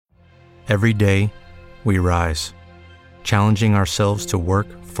Every day, we rise, challenging ourselves to work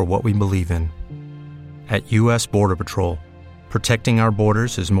for what we believe in. At U.S. Border Patrol, protecting our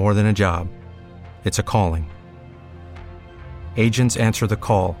borders is more than a job. It's a calling. Agents answer the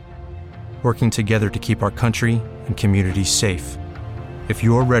call, working together to keep our country and communities safe. If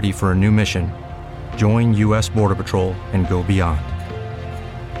you're ready for a new mission, join U.S. Border Patrol and go beyond.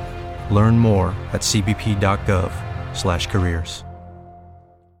 Learn more at cbp.gov/careers.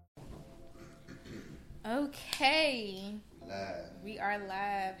 Okay. We are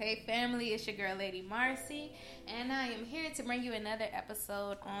live. Hey family, it's your girl Lady Marcy, and I am here to bring you another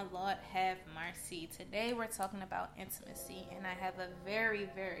episode on Lord Have Mercy. Today we're talking about intimacy, and I have a very,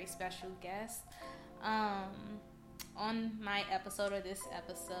 very special guest on my episode, or this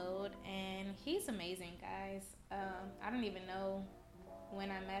episode, and he's amazing, guys. I don't even know when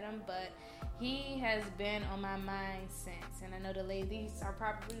I met him, but he has been on my mind since. And I know the ladies are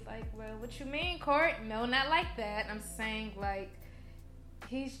probably like, well, what you mean, Court? No, not like that. I'm saying, like,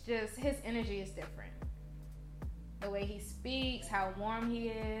 his energy is different. The way he speaks, how warm he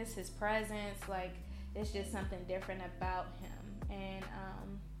is, his presence, like, it's just something different about him. And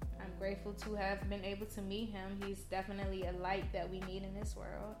I'm grateful to have been able to meet him. He's definitely a light that we need in this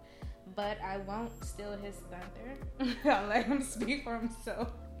world. But I won't steal his thunder. I'll let him speak for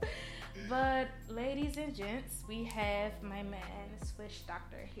himself. But ladies and gents, we have my man, Swish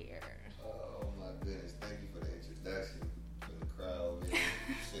Doctor, here. Oh my goodness, thank you for the introduction. For the crowd, man.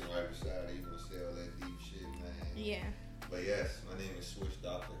 Sitting right beside you, gonna say all that deep shit, man. Yeah. But yes, my name is Swish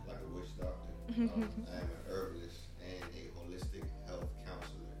Doctor, like a witch doctor. I am an herbalist and a holistic health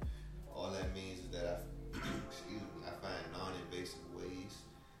counselor. All that means is that I find non-invasive ways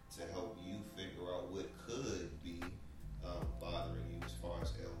to help you figure out what could be bothering you as far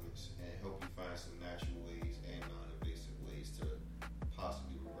as ailments, and help you find some natural ways and non-invasive ways to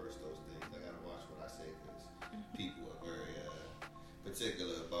possibly reverse those things. I gotta watch what I say, because people are very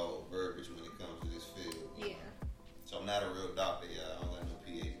particular about verbiage when it comes to this field. Yeah. So I'm not a real doctor, y'all. I don't got no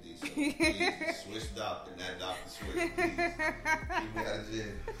PhD. So please, Swish Doctor, not Dr. Swish. Please, keep me out of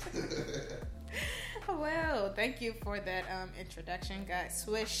jail. Well, thank you for that introduction, guys.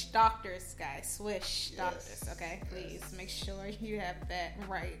 Swish Doctors, guys. Swish Doctors, okay? Please make sure you have that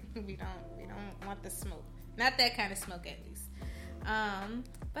right. We don't want the smoke. Not that kind of smoke, at least.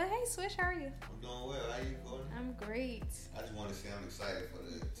 But hey, Swish, how are you? I'm doing well. How you going? I'm great. I just want to say I'm excited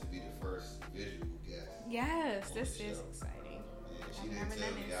to be the first visual guest. Yes, this is exciting. Yeah, she didn't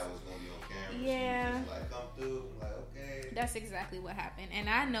tell me I was going to be on camera. Yeah. She was just like, come through. I'm like, okay. That's exactly what happened. And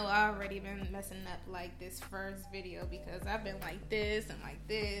I know I already been messing up like this first video, because I've been like this and like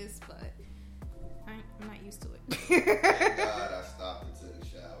this, but I'm not used to it. Thank God I stopped and took a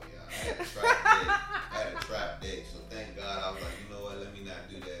shower, y'all. I had a trap day. So thank God I was like, you know what, let me not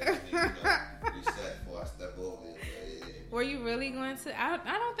do that. And then, reset before I step over it. Were you really going to? I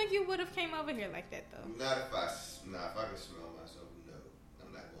don't think you would have came over here like that, though. Not if I can smell myself, no.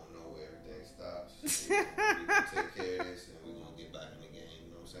 I'm not going nowhere. Everything stops. We can take care of this, and we're going to get back in the game. You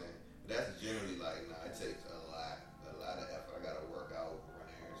know what I'm saying? That's generally like, it takes a lot of effort. I got to work out, run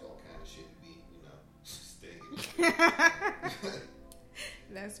errands, all kind of shit to be, stay.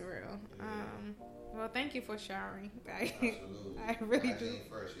 That's real. Yeah. Well, thank you for showering. Absolutely. I really Hygiene do.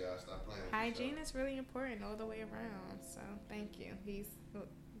 first, y'all. Stop playing with Hygiene is really important all the way around. So thank you.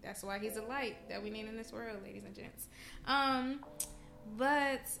 That's why he's a light that we need in this world, ladies and gents.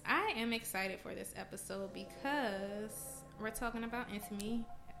 But I am excited for this episode because we're talking about intimacy,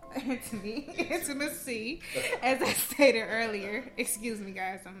 as I stated earlier. Excuse me,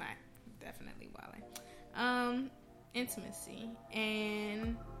 guys. I'm not definitely wilding. Intimacy,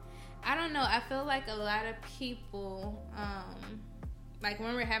 and I don't know. I feel like a lot of people, like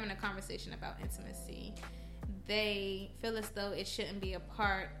when we're having a conversation about intimacy, they feel as though it shouldn't be a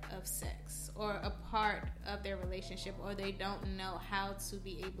part of sex or a part of their relationship, or they don't know how to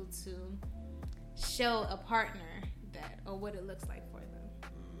be able to show a partner that, or what it looks like for them.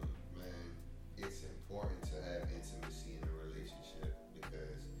 Man, it's important to have intimacy in a relationship,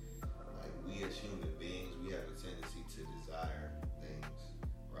 because like we as human beings, we have a tendency to desire things,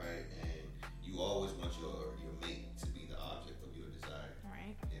 right? And you always want your mate to be the object of your desire.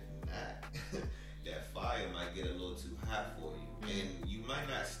 Right. If not, that fire might get a little too hot for you. Mm-hmm. And you might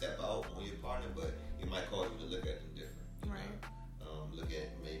not step out on your partner, but it might cause you to look at them different. Right. Look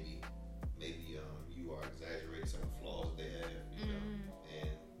at maybe you are exaggerating some flaws they have, and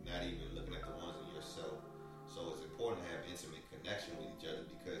not even looking at the ones in yourself. So it's important to have intimate connection with each other,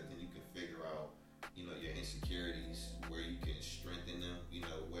 because then you can figure out, your insecurities, where you can strengthen them,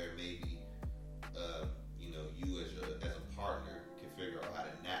 where maybe, you as a partner can figure out how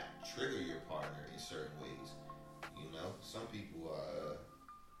to not trigger certain ways. You know, some people are,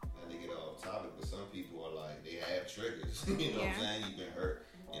 not to get off topic, but some people are like, they have triggers. You know what I'm saying? You've been hurt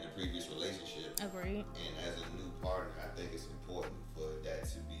in a previous relationship. Agreed. And as a new partner, I think it's important for that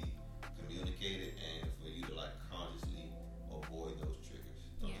to be communicated and for you to like consciously avoid those triggers.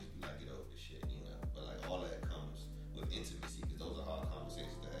 Don't just be like, get over the shit, you know. But like all that comes with intimacy, because those are hard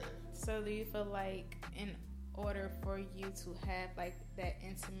conversations to have. So do you feel like in order for you to have like that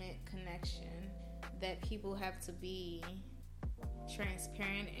intimate connection, that people have to be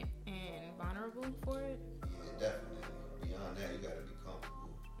transparent and vulnerable for it? Yeah, definitely. Beyond that, you gotta be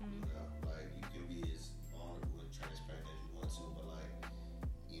comfortable. You know, like you can be as vulnerable and transparent as you want to, but like,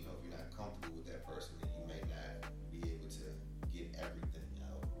 you know, if you're not comfortable with that person, then you may not be able to get everything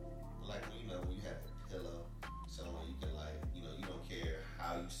out. Like when you have a pillow, someone you can like, you know, you don't care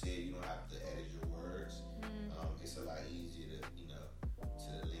how you say it, you don't have to edit your words. It's a lot easier to, you know,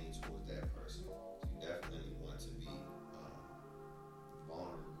 to lean towards that person. So you definitely want to be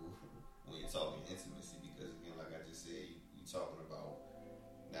vulnerable when you're talking intimacy, because again, like I just said, you're talking about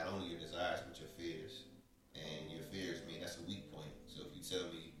not only your desires but your fears, and your fears mean that's a weak point. So if you tell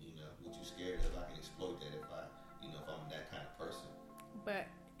me, you know, what you're scared of, I can exploit that if I'm that kind of person. But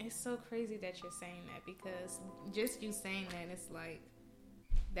it's so crazy that you're saying that, because just you saying that, it's like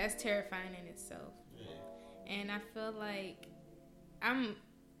that's terrifying in itself. And I feel like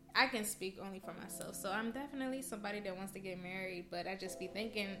I can speak only for myself. So I'm definitely somebody that wants to get married, but I just be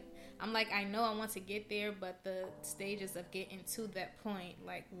thinking, I'm like, I know I want to get there, but the stages of getting to that point,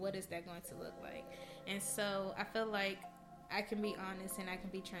 like, what is that going to look like? And so I feel like I can be honest and I can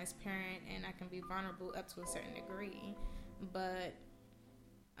be transparent and I can be vulnerable up to a certain degree. But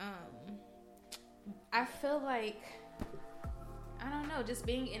I feel like, I don't know, just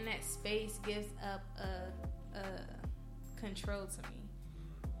being in that space gives up a control to me,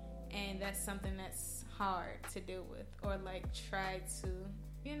 and that's something that's hard to deal with, or like try to,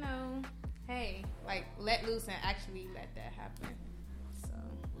 you know, hey, like let loose and actually let that happen. So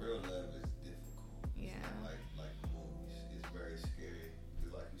real love is difficult. Yeah, it's not like movies. It's very scary,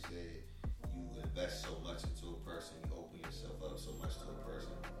 because like you said, you invest so much into a person, you open yourself up so much to a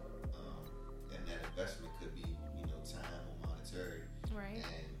person, and that investment could be, you know, time or monetary. Right.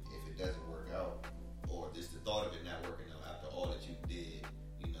 And if it doesn't work out, or just the thought of it not working out after all that you did,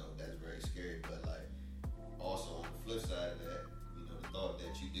 you know, that's very scary. But like, also on the flip side of that, you know, the thought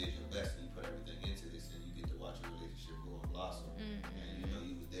that you did your best and you put everything into this, and you get to watch your relationship grow and blossom, and you know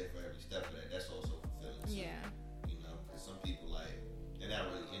you was there for every step of that. That's also fulfilling. So, yeah. You know, because some people, like, they're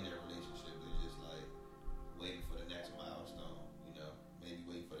not really in their relationship. They're just like waiting for the next milestone. You know, maybe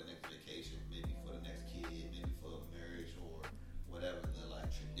waiting for the next vacation, maybe for the next kid, maybe for a marriage or whatever the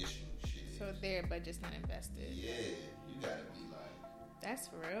like traditional shit is. So there, but just not invested. Yeah, you gotta be like, that's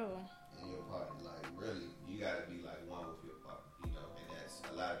real. And your partner, like, really, you gotta be like one with your partner, you know. And that's,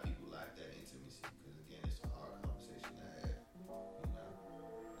 a lot of people lack that intimacy, because again, it's a hard conversation to have, you know.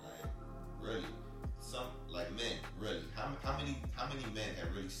 Like, really, some, like, men, really, how many men have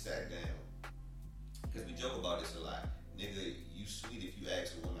really sat down? Because we joke about this a lot. Nigga, you sweet if you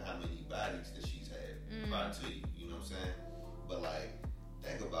ask a woman how many bodies that she's had prior to you. You know what I'm saying? But like,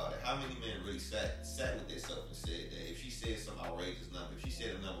 think about it. How many men really sat with themselves and said that if she said some outrageous number, if she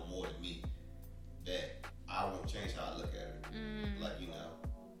said a number more than me, that I won't change how I look at her? Like, you know,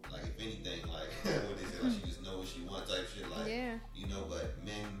 like if anything, like what they say, like she just knows what she wants type shit. Like, you know, but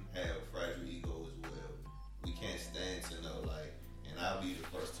men have fragile ego as well. We can't stand to know, like, and I'll be the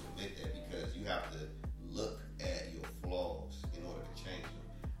first to admit that, because you have to look at your flaws in order to change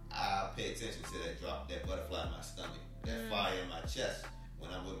them. I pay attention to that butterfly in my stomach, that fire in my chest when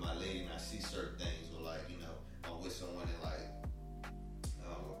I'm with my lady and I see certain things, or like, you know, I'm with someone and like,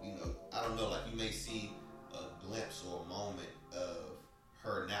 you know, I don't know, like you may see a glimpse or a moment of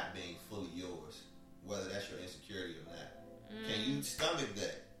her not being fully yours, whether that's your insecurity or not. Can you stomach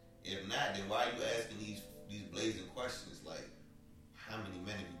that? If not, then why are you asking these blazing questions like, how many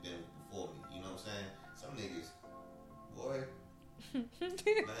men have you been with before me? You know what I'm saying? Some niggas, boy, man.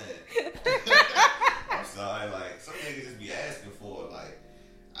 I'm sorry, like, some niggas just be asking for it. Like,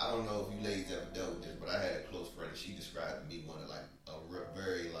 I don't know if you ladies ever dealt with this, but I had a close friend and she described to me one of like a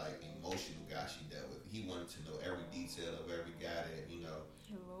very like emotional guy she dealt with. He wanted to know every detail of every guy that, you know,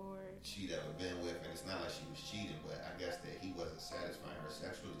 Lord, she'd ever been with, and it's not like she was cheating, but I guess that he wasn't satisfying her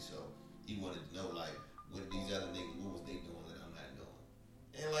sexually, so he wanted to know, like, what these other niggas, what was they doing that I'm not doing?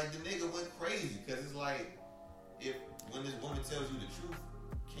 And like, the nigga went crazy, because it's like, when this woman tells you the truth,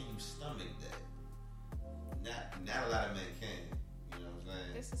 can you stomach that? Not a lot of men can. You know what I'm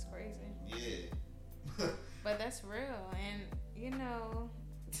saying? this is crazy. Yeah. But that's real, and you know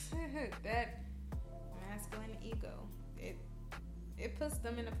that ego. It puts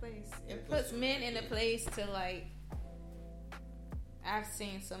them in a place. It puts men in a place to like. I've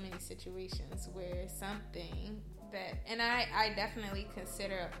seen so many situations where something that, and I definitely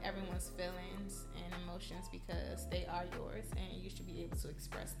consider everyone's feelings and emotions because they are yours and you should be able to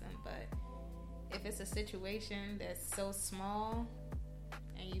express them. But if it's a situation that's so small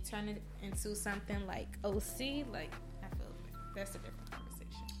and you turn it into something like OC, like I feel that's a different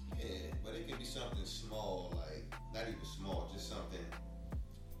conversation. Yeah, but it could be something small, like not even small, just something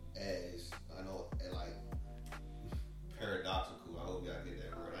as I know, like paradoxical. I hope y'all get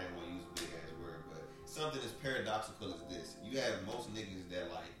that word. I ain't want to use a big ass word, but something as paradoxical as this. You have most niggas that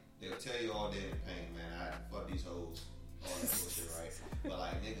like they'll tell you all day in the pain, man. I fuck these hoes, all that bullshit, right? But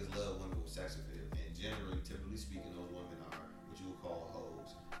like niggas love women with sex appeal, and generally, typically speaking, those women are what you would call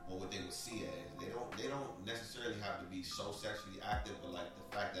hoes, or what they would see as. They don't necessarily have to be so sexually active, but like the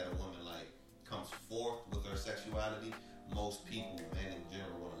fact that a woman like comes forth with her sexuality, most people, man, in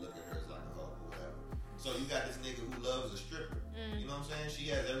general, want to look at her as like a hoe or whatever. So you got this nigga who loves a stripper. You know what I'm saying? She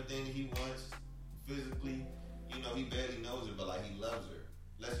has everything that he wants physically. You know, he barely knows her, but like he loves her.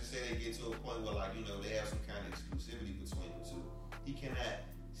 Let's just say they get to a point where like, you know, they have some kind of exclusivity between the two. He cannot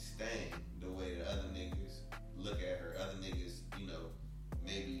stand the way that other niggas look at her. Other niggas, you know,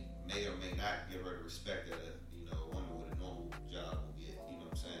 maybe may or may not give her the respect that a, you know, a woman with a normal job will get. You know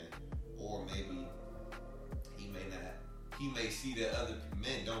what I'm saying? Or maybe he may see that other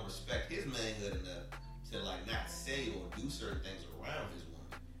men don't respect his manhood enough to like not say or do certain things around his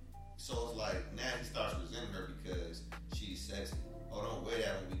woman. So it's like now he starts resenting her because she's sexy. Oh, don't wear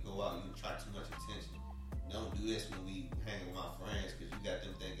that when we go out. You attract too much attention. Don't do this when we hang with my friends because you got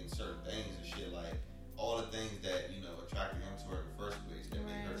them thinking certain things and shit. Like all the things that, you know, attracted him to her in the first place that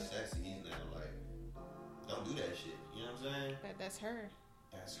made her sexy. He's now like, don't do that shit. You know what I'm saying? But that's her.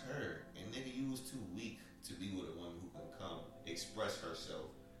 That's her. And nigga, you was too weak to be with a woman who can come express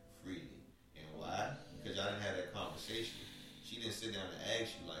herself freely. And why? Because y'all didn't have that conversation. She didn't sit down and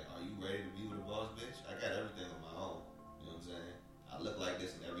ask you, like, are you ready to be with a boss bitch? I got everything on my own. You know what I'm saying? I look like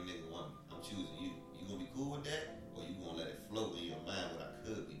this and every nigga want me. I'm choosing you. You gonna be cool with that? Or you gonna let it float in your mind what I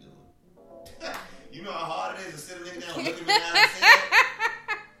could be doing? You know how hard it is to sit a nigga down and look at me down and say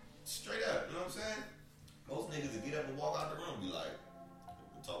that? Straight up, you know what I'm saying? Most niggas that get up and walk out the room be like,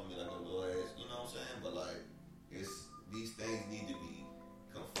 talking to me like a little ass, you know what I'm saying? But like, these things need to be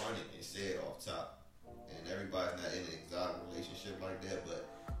confronted and said off top. And everybody's not in an exotic relationship like that, but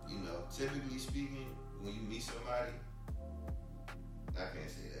you know, typically speaking, when you meet somebody, I can't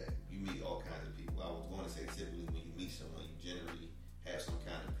say that. You meet all kinds of people. I was going to say typically when you meet someone, you generally have some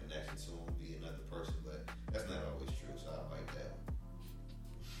kind of connection to them, be another person, but that's not always true, so I like that one.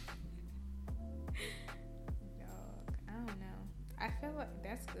 Dog, I don't know. I feel like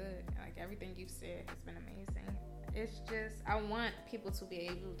that's good. Like everything you've said has been amazing. It's just I want people to be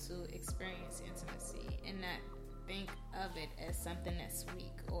able to experience intimacy and not think of it as something that's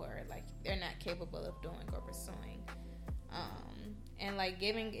weak or like they're not capable of doing or pursuing. And like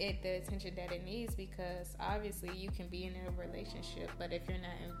giving it the attention that it needs, because obviously you can be in a relationship, but if you're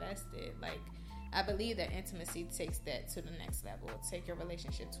not invested, like I believe that intimacy takes that to the next level, take your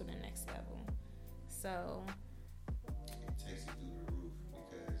relationship to the next level. So it takes it through the roof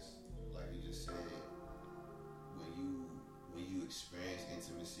because, like you just said, when you experience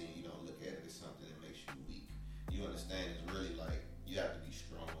intimacy, you don't look at it as something that makes you weak. You understand it's really like you have to be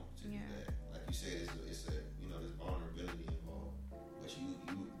strong to do that. Like you said, it's a you know there's vulnerability involved, but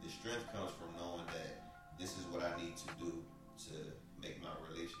the strength comes from knowing that this is what I need to do to make my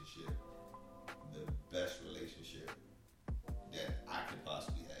relationship the best relationship that I could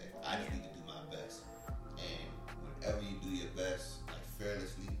possibly have. I just need to do my best, and whenever you do your best, like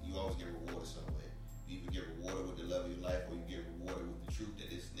fearlessly, you always get rewarded somewhere. You either get rewarded with the love of your life, or you get rewarded with the truth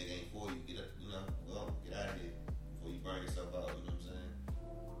that this nigga ain't for you. Get up, you know, go get out of here before you burn yourself out. You know what I'm saying?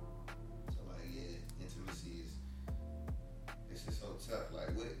 So like, yeah, intimacy it's just so tough. Like,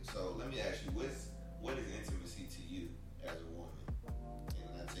 so let me ask you, what is intimacy to you as a woman?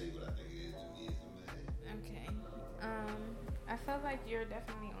 And I tell you what I think it is to me as a man. okay, I feel like you're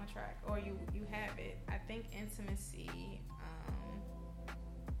definitely on track, or you have it. I think intimacy.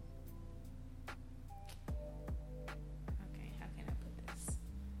 Okay, how can I put this?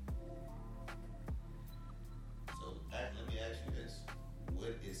 So let me ask you this: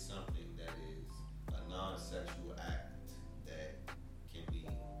 what is something that is a non-sexual act that can be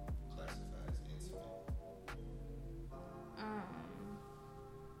classified as intimate?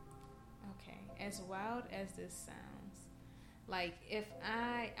 Okay, as wild as this sounds, like if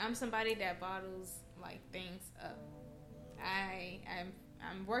I'm somebody that bottles like things up.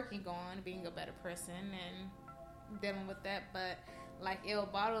 I'm working on being a better person and dealing with that, but like it'll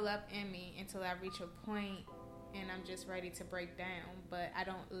bottle up in me until I reach a point and I'm just ready to break down, but I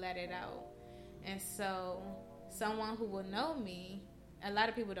don't let it out. And so someone who will know me, a lot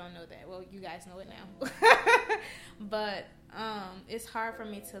of people don't know that. Well, you guys know it now. But it's hard for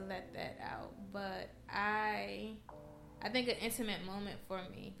me to let that out. But I think an intimate moment for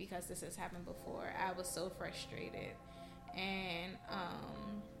me, because this has happened before, I was so frustrated. And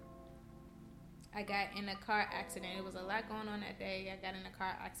I got in a car accident. It was a lot going on that day. I got in a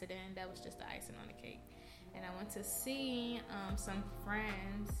car accident. That was just the icing on the cake. And I went to see some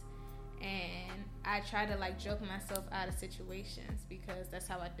friends, and I try to like joke myself out of situations because that's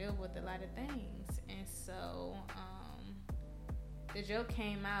how I deal with a lot of things. And so the joke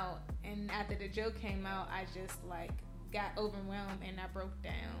came out, and after the joke came out, I just like got overwhelmed and I broke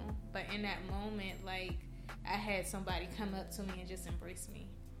down. But in that moment, like, I had somebody come up to me and just embrace me.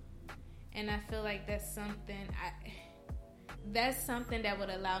 And I feel like that's something that would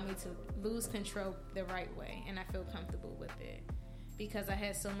allow me to lose control the right way, and I feel comfortable with it because I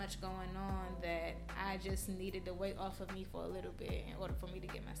had so much going on that I just needed the weight off of me for a little bit in order for me to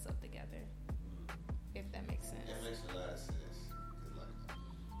get myself together. If that makes sense. It makes a lot of sense. Like,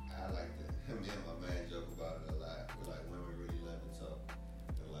 I like that. Me and my man joke about it a lot. We're like, women really love to talk.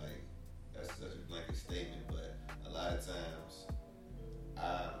 And like, that's such a blanket statement, but a lot of times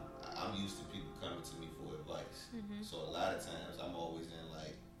I'm used to people coming to me for advice. Mm-hmm. So a lot of times I'm always in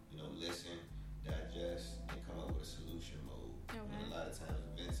like, listen, digest, and come up with a solution mode. Okay. And a lot of times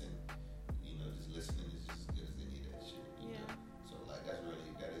venting, just listening is just as good as any of that shit. You know? So like that's really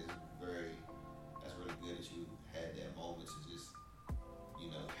good that you had that moment to just,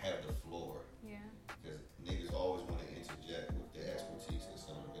 have the floor. Yeah. Because niggas always want to interject with their expertise in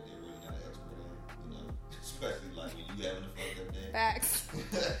something that they're really not an expert in. Especially like when you having a fucked up day. Facts.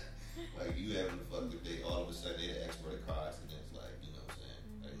 Like you having a fucked up day, all of a sudden they're the expert at car accidents. Like, you know what I'm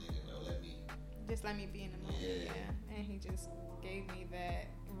saying? Like, nigga, no, let me be in the moment. Yeah. And he just gave me that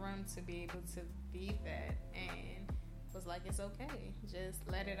room to be able to be that, and was like, it's okay. Just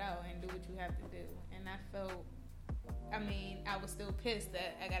let it out and do what you have to do. And I felt, I was still pissed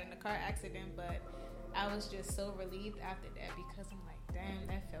that I got in a car accident, but I was just so relieved after that because I'm like, damn,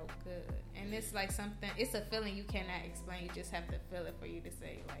 that felt good. And it's like it's a feeling you cannot explain. You just have to feel it for you to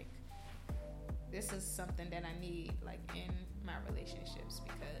say, like, this is something that I need, like, in my relationships,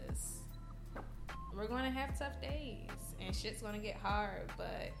 because we're going to have tough days and shit's going to get hard.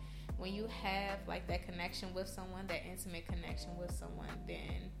 But when you have, like, that connection with someone, that intimate connection with someone,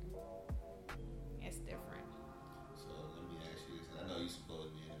 then it's different. So let me ask you this. I know you're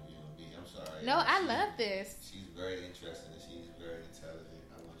supposed to be interviewing me. I'm sorry. No, I love this. She's very interesting and she's very intelligent.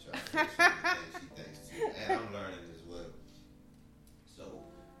 I want y'all to know she thinks too. And I'm learning as well. So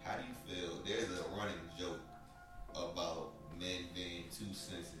how do you feel? There's a running joke about men being too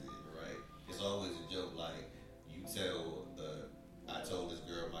sensitive, right? It's always a joke like you tell I told this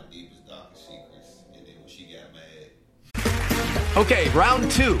girl my deepest, darkest secrets, and then when she got mad. Okay,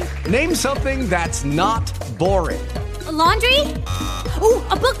 round 2. Name something that's not boring. A laundry? Ooh,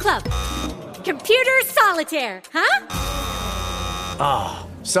 a book club. Computer solitaire, huh? Ah,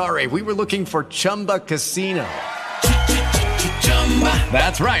 sorry, we were looking for Chumba Casino.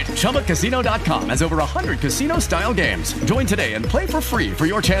 That's right. ChumbaCasino.com has over 100 casino-style games. Join today and play for free for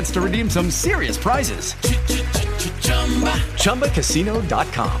your chance to redeem some serious prizes.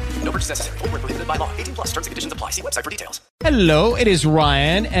 ChumbaCasino.com. No purchase necessary. Void where prohibited by law. 18+ terms and conditions apply. See website for details. Hello, it is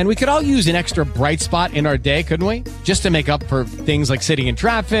Ryan, and we could all use an extra bright spot in our day, couldn't we? Just to make up for things like sitting in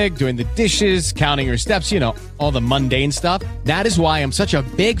traffic, doing the dishes, counting your steps, all the mundane stuff. That is why I'm such a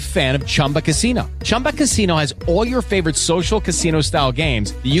big fan of Chumba Casino. Chumba Casino has all your favorite social casino-style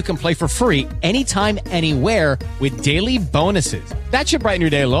games that you can play for free anytime, anywhere with daily bonuses. That should brighten your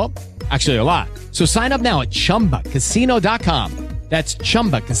day a little. Actually, a lot. So sign up now at ChumbaCasino.com. That's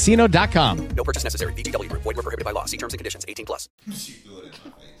ChumbaCasino.com. No purchase necessary. VGW Group. Void where prohibited by law. See terms and conditions. 18+. She threw it in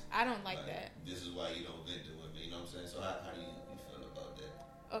my face. I don't like that. This is why you don't vent to women. You know what I'm saying? So how do you feel about that?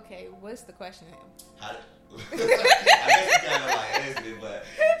 Okay, what's the question? I guess you kind of like answered it, but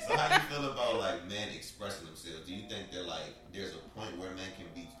so how do you feel about like men expressing themselves? Do you think that like there's a point where a man can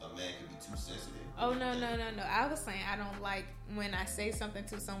be too sensitive? Oh no. I was saying I don't like when I say something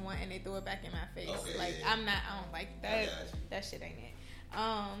to someone and they throw it back in my face. Okay, like yeah. I don't like that. That shit ain't it.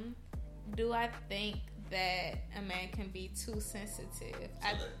 Do I think that a man can be too sensitive?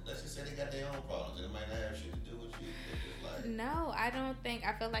 So let's just say they got their own problems and it might not have shit to do with you. No, I don't think.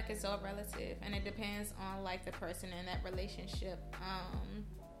 I feel like it's all relative, and it depends on like the person in that relationship.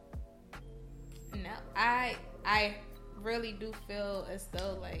 No, I really do feel as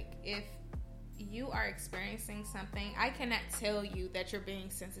though like if you are experiencing something, I cannot tell you that you're being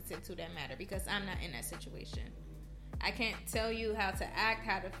sensitive to that matter because I'm not in that situation. I can't tell you how to act,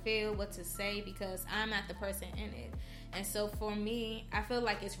 how to feel, what to say because I'm not the person in it. And so for me, I feel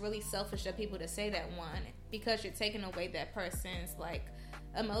like it's really selfish of people to say that one because you're taking away that person's like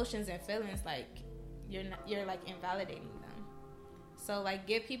emotions and feelings, like you're like invalidating them. So like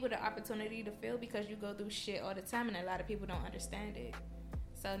give people the opportunity to feel because you go through shit all the time and a lot of people don't understand it.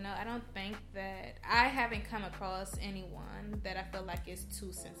 So no, I don't think that I haven't come across anyone that I feel like is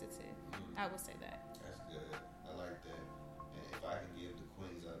too sensitive. I would say that. That's good. I like that. And if I can give the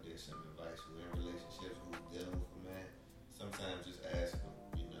queens out there some advice who are in relationships who's dealing with a man, sometimes just ask them,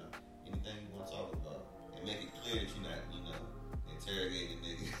 anything you want to talk about. And make it clear that you're not, interrogating the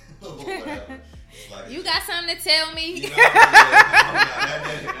nigga or whatever. Like you got something to tell me? Not that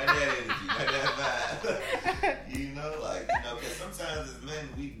energy, not that vibe. Because sometimes as men,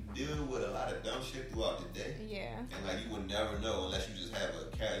 we deal with a lot of dumb shit throughout the day. Yeah. And like you would never know unless you just have a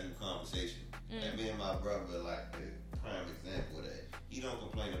casual conversation. Like me and my brother, like the prime example of that. He don't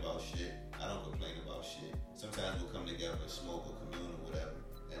complain about shit. I don't complain about shit. Sometimes we'll come together and smoke or commune or whatever.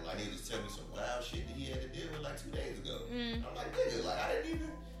 And like he'll just tell me some wild shit that he had to deal with like 2 days ago. I'm like, nigga, like I didn't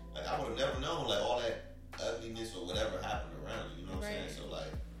even, like I would have never known like all that ugliness or whatever happened around you. You know what I'm saying? So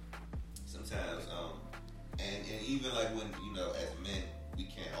like sometimes, and even like when as men we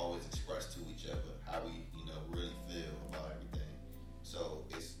can't always express to each other how we really feel about everything. So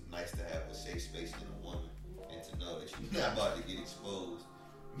it's nice to have a safe space in a woman and to know that you're not about to get exposed.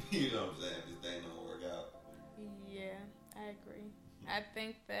 You know what I'm saying? If this thing don't work out. Yeah, I agree. I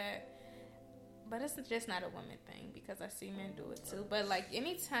think that, but it's just not a woman thing because I see men do it too. But like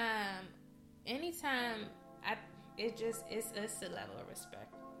anytime, it's a level of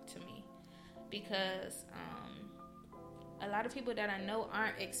respect to me because a lot of people that I know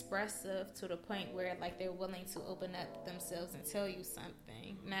aren't expressive to the point where like they're willing to open up themselves and tell you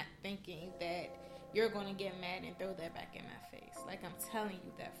something, not thinking that you're going to get mad and throw that back in my face. Like I'm telling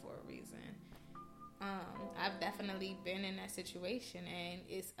you that for a reason. I've definitely been in that situation and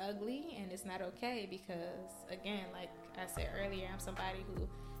it's ugly and it's not okay because again, like I said earlier, I'm somebody who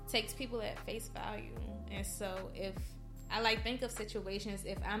takes people at face value. And so if I like think of situations,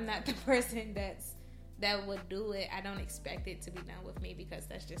 if I'm not the person that would do it, I don't expect it to be done with me because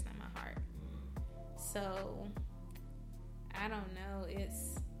that's just not my heart. So I don't know.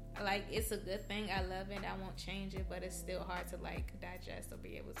 It's like it's a good thing. I love it. I won't change it, but it's still hard to like digest or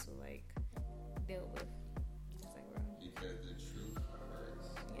be able to like deal with. Because the truth hurts.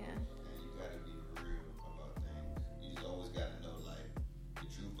 Yeah. And you gotta be real about things. You just always gotta know like the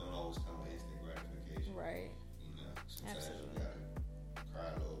truth don't always come with instant gratification. Right. Sometimes Absolutely. you gotta cry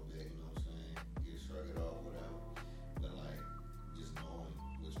a little bit, you know what I'm saying? You shrug it off, whatever. But like just knowing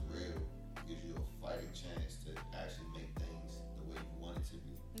what's real gives you a fighting chance to actually make things the way you want it to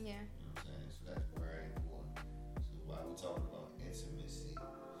be. Yeah. You know what I'm saying? So that's very important. So while we're talking about intimacy, like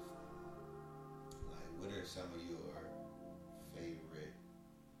what are some of your favorite,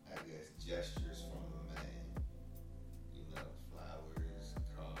 I guess, gestures from a man? Flowers,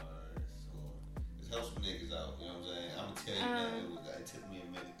 cars, or it helps some niggas out, you know what I'm saying? I'm gonna tell you that it took me a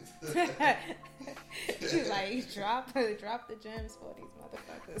minute. Like drop the gems for these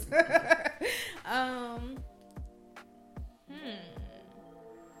motherfuckers.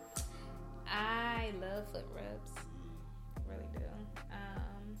 I love foot rubs. Really do.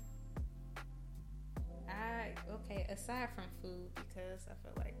 Aside from food, because I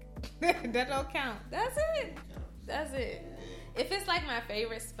feel like that don't count. That's it. If it's like my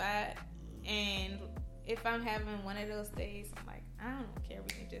favorite spot, and if I'm having one of those days, I'm like, I don't care. We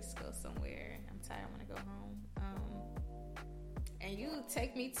can just go somewhere. I'm tired. I want to go home. And you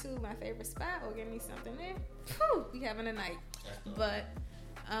take me to my favorite spot or give me something there. Whew, we having a night. But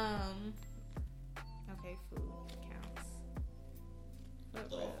okay, food counts. A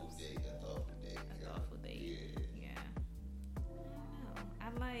thoughtful date. A thoughtful date. Yeah. I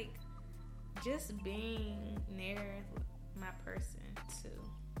don't know. I like just being near my person too.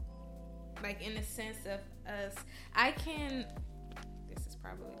 Like in the sense of us, this is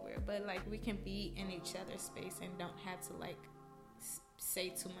probably weird, but like we can be in each other's space and don't have to like say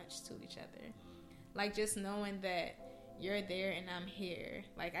too much to each other. Like just knowing that you're there and I'm here.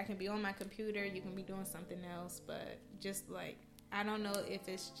 Like I can be on my computer, you can be doing something else, but just like I don't know if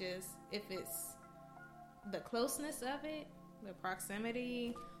it's the closeness of it, the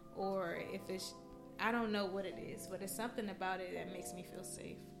proximity, or if it's, I don't know what it is, but it's something about it that makes me feel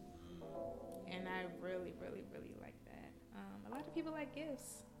safe. And I really, really, really like that. A lot of people like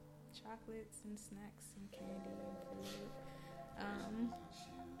gifts, chocolates and snacks and candy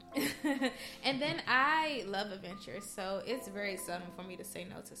and food. And then I love adventures, so it's very seldom for me to say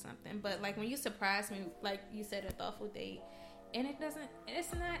no to something. But like when you surprise me, like you said, a thoughtful date, and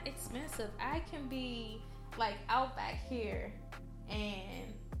it's not expensive. I can be like out back here,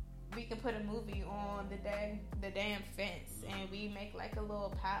 and we can put a movie on the damn fence, and we make like a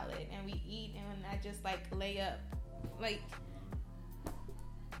little palette, and we eat, and I just like lay up, like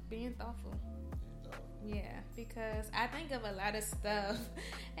being thoughtful. Yeah, because I think of a lot of stuff,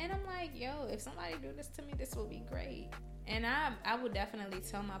 and I'm like, yo, if somebody do this to me, this will be great. And I would definitely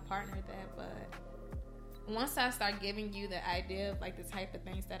tell my partner that, but once I start giving you the idea of like the type of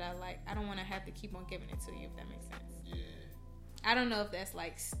things that I like, I don't want to have to keep on giving it to you, if that makes sense. Yeah. I don't know if that's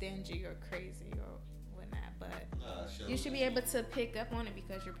like stingy or crazy or whatnot, but you should be able to pick up on it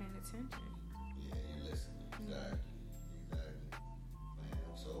because you're paying attention. Yeah, you're listening. Exactly. Man,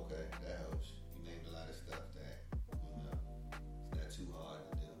 so okay, that helps. You named a lot of stuff that, it's not too hard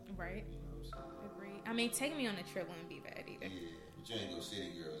to do. Right. You know what I'm saying? Agreed. I mean, taking me on a trip wouldn't be bad either. Yeah, but you ain't go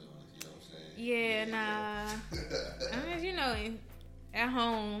city girls on it, you know what I'm saying? Yeah, nah. I mean, at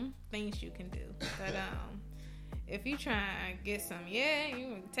home, things you can do. But if you try to get some,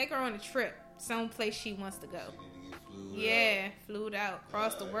 you take her on a trip, someplace she wants to go. Flued out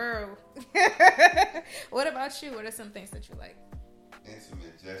across the world. What about you? What are some things that you like?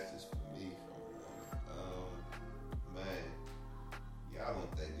 Intimate justice for me from a woman. Man, y'all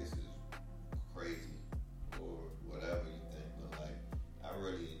don't think this is crazy or whatever you think, but like, I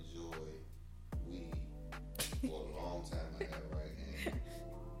really enjoy weed for a long time like that, right?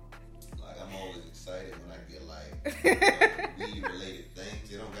 And like, I'm always excited when I get like weed related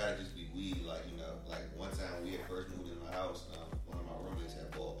things. It don't gotta just be weed. Like, like one time we had first moved in my house, one of my roommates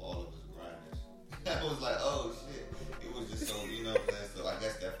had bought all of his grinders. I was like, oh shit. It was just so, you know what I'm saying? So I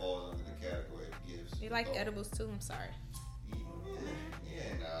guess that falls under the category of gifts. You like edibles too? I'm sorry.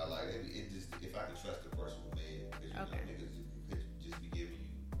 Like it just, if I can trust the person who made it, because niggas could just be giving you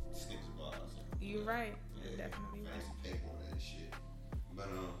Snickers bars. You're right. Yeah, definitely fancy right. paper on that shit. But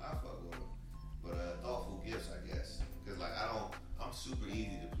I fuck with them. But thoughtful gifts, I guess, because like I'm super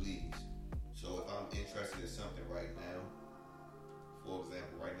easy to please. So if I'm interested in something right now, for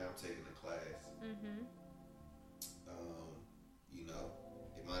example, right now I'm taking a class. Mm-hmm.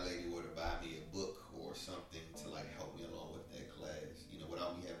 If my lady were to buy me a book or something to like help me along with that class,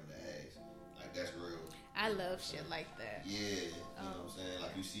 without me having to ask, like that's real. I love shit like that. Yeah, you know what I'm saying?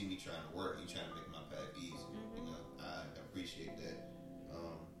 Like you see me trying to work, you trying to make my path easy. Mm-hmm. I appreciate that.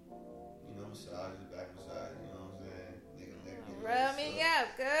 Massages, back massage, you know what I'm saying? Nigga, rub me up,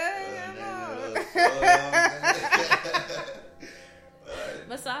 good.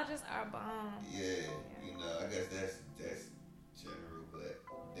 Massages are bomb. Yeah, I guess that's general, but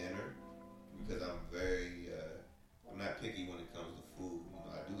dinner, because I'm very, I'm not picky when it comes to food.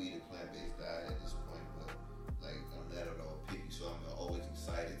 I do eat a plant-based diet at this point, but like I'm not at all picky, so I'm always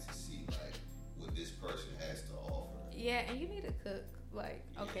excited to see like what this person has to offer. Yeah, and you need to cook. Like,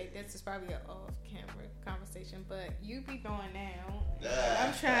 okay, this is probably an off-camera conversation, but you be going down.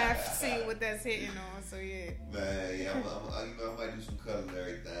 I'm trying to see what that's hitting on. So yeah. Man, yeah, I might do some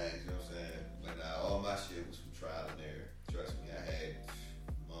culinary things. You know what I'm saying? But all my shit was from trial and error. Trust me, I had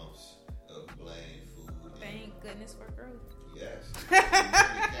months of bland food. Thank goodness for growth. Yes. You turn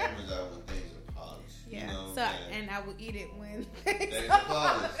the cameras out when things are polished. Yeah. You know so, and I will eat it when things are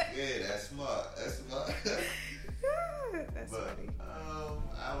polished. Yeah, that's smart. That's smart. That's but, funny.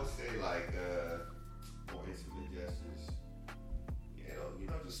 I would say like more intimate gestures.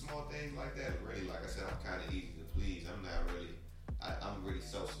 Just small things like that. Really, like I said, I'm kind of easy to please. I'm not really. I'm really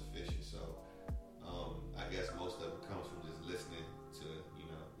self-sufficient. So I guess most of it comes from just listening to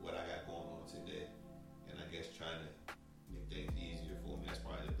what I got going on today, and I guess trying to make things easier for me. That's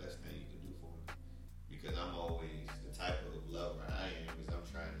probably the best thing you can do for me, because I'm always the type of lover I am. Is I'm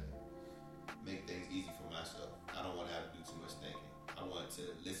trying to make things easy for myself. I don't want to have to do too much thinking. I want to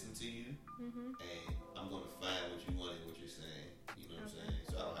listen to you, and I'm going to find what you want and what you're saying. You know what I'm saying?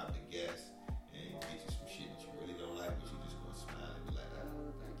 So I don't have to guess and get you some shit that you really don't like, but you just going to smile and be like,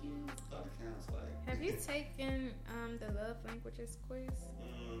 oh, thank you. Thought it counts like. Have you taken the love languages quiz?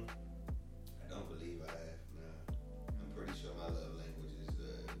 I don't believe I have. No, I'm pretty sure my love language is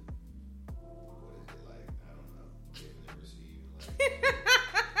what is it like? I don't know, giving and receiving.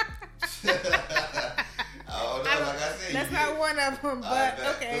 That's not one of them, but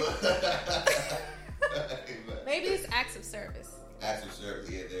okay. Maybe it's acts of service. Acts of service,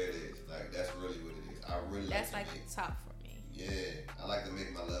 yeah, there it is. Like that's really what it is. I really that's like the top for me. Yeah, I like to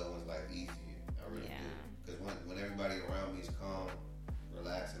make my loved ones life easier. I really do. Because when everybody around me is calm,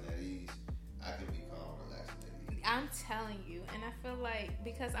 relaxing, at ease, I can be calm, relaxing, at ease. I'm telling you, and I feel like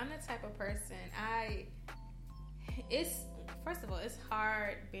because I'm the type of person, first of all, it's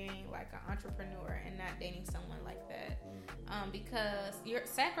hard being like an entrepreneur and not dating someone like that, because your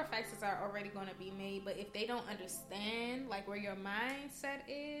sacrifices are already going to be made. But if they don't understand like where your mindset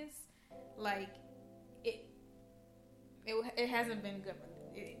is, like it hasn't been good.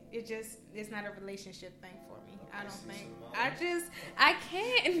 It's not a relationship thing for me. I don't think. I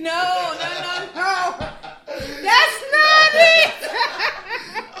can't. No. That's not it.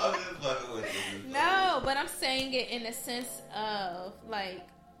 I'm just fucking with you. No, but I'm saying it in the sense of like,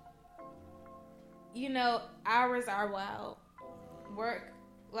 hours are wild. Work,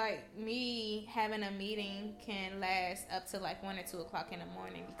 like me having a meeting can last up to like 1 or 2 o'clock in the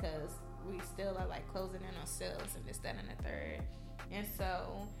morning because we still are like closing in on sales and this, that, and the third. And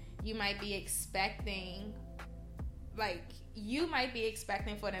so you might be expecting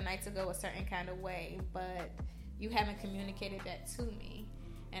for the night to go a certain kind of way, but you haven't communicated that to me.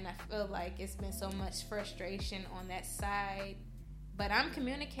 And I feel like it's been so much frustration on that side. But I'm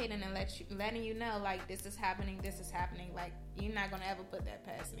communicating and letting you know, like, this is happening. Like, you're not going to ever put that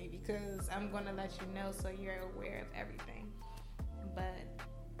past me because I'm going to let you know so you're aware of everything. But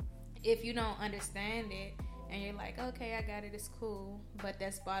if you don't understand it and you're like, okay, I got it, it's cool, but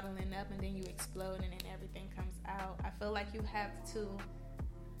that's bottling up and then you explode and then everything comes out. I feel like you have to,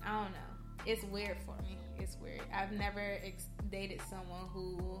 I don't know. It's weird for me. It's weird. I've never dated someone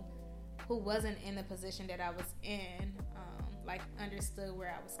who wasn't in the position that I was in, like understood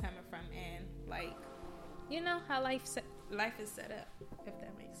where I was coming from and like, how life is set up, if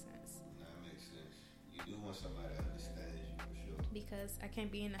that makes sense. That makes sense. You do want somebody that understands you for sure. Because I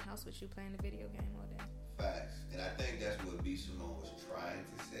can't be in the house with you playing the video game all day. Facts. And I think that's what B. Simone was trying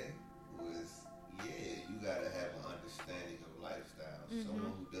to say was, you gotta have an understanding of lifestyle. Mm-hmm.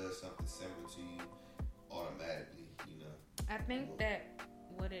 Someone who does something similar to you automatically, I think that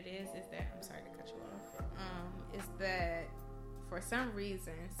what it is that, I'm sorry to cut you off, is that for some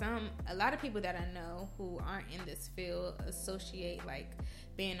reason, a lot of people that I know who aren't in this field associate like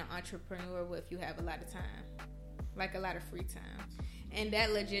being an entrepreneur with you have a lot of time, like a lot of free time. And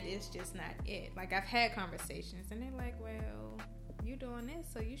that legit is just not it. Like, I've had conversations and they're like, well, you doing this,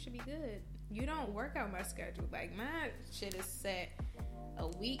 so you should be good. You don't work out my schedule. Like, my shit is set a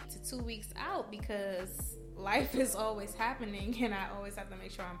week to 2 weeks out because life is always happening and I always have to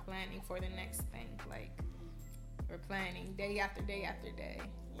make sure I'm planning for the next thing. Like, we're planning day after day after day.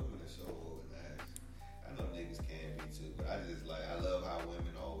 Women are so organized. I know niggas can be too, but I love how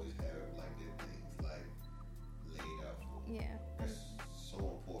women always have like their things like laid out for them. Yeah. That's so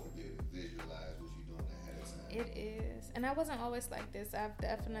important to be able to visualize what you're doing ahead of time. It is. And I wasn't always like this.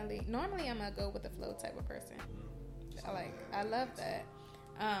 Normally I'm a go with the flow type of person. I love that.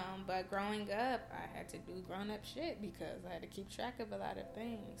 But growing up, I had to do grown-up shit because I had to keep track of a lot of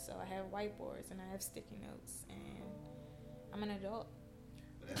things. So I have whiteboards and I have sticky notes, and I'm an adult.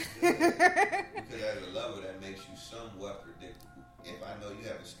 But that's good. Because as a lover, that makes you somewhat predictable. If I know you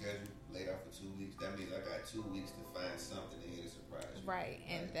have a schedule laid out for 2 weeks, that means I got 2 weeks to find something in here to surprise you. Right,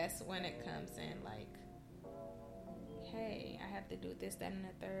 and that's when it comes in, like, hey, I have to do this, that, and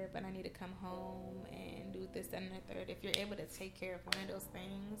the third, but I need to come home and do this, that, and the third. If you're able to take care of one of those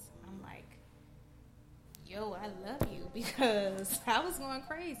things, I'm like, yo, I love you because I was going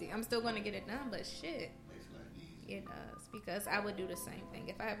crazy. I'm still going to get it done, but shit. Makes life easy. It does, because I would do the same thing.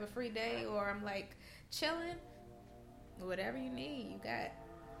 If I have a free day or I'm like chilling, whatever you need, you got.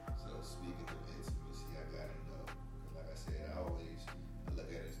 So speaking of intimacy, I gotta know, because like I said, I look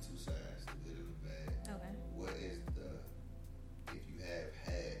at it as two sides, the good and the bad. Okay. What is if you have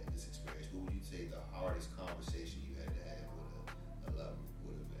had this experience, what would you say the hardest conversation you had to have with a lover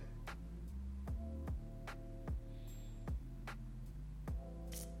would have been?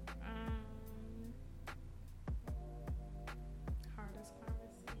 Hardest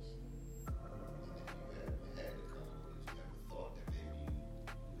conversation. And if you haven't had the conversation, you ever thought that maybe you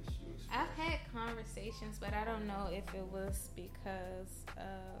wish you expressed? I've had conversations, but I don't know if it was because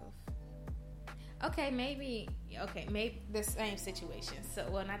of maybe the same situation. So,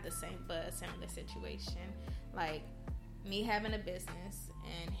 well, not the same, but a similar situation. Like me having a business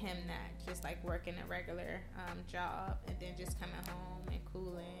and him not, just like working a regular job and then just coming home and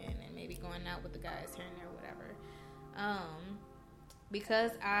cooling and maybe going out with the guys here and there, whatever.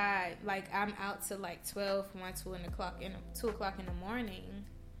 Because I'm out to like 12, 1, 2 o'clock in the morning.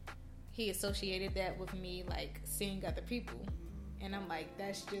 He associated that with me like seeing other people. And I'm like,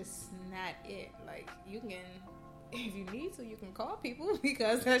 that's just not it. Like, you can, if you need to, you can call people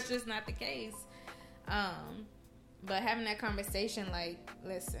because that's just not the case. But having that conversation, like,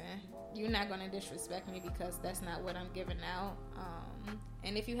 listen, you're not going to disrespect me because that's not what I'm giving out.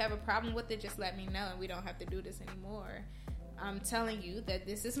 And if you have a problem with it, just let me know and we don't have to do this anymore. I'm telling you that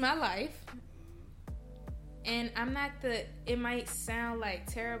this is my life. And I'm not it might sound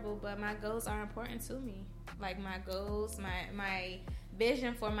like terrible, but my goals are important to me. Like my goals, my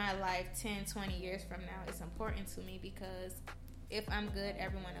vision for my life 10, 20 years from now is important to me because if I'm good,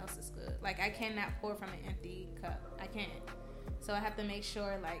 everyone else is good. Like I cannot pour from an empty cup. I can't. So I have to make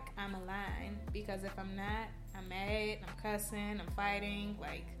sure like I'm aligned because if I'm not, I'm mad, I'm cussing, I'm fighting,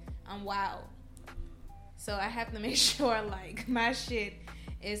 like I'm wild. So I have to make sure like my shit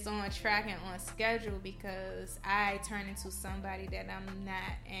is on track and on schedule because I turn into somebody that I'm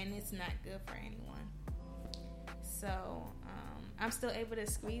not, and it's not good for anyone. So I'm still able to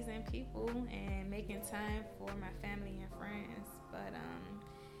squeeze in people and making time for my family and friends. But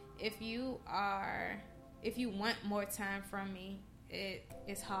if you want more time from me,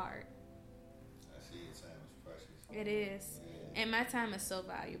 it's hard. I see your time is precious. It is. And my time is so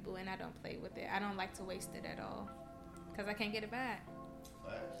valuable, and I don't play with it. I don't like to waste it at all because I can't get it back.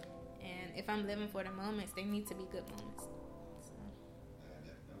 Facts. And if I'm living for the moments, they need to be good moments. So. That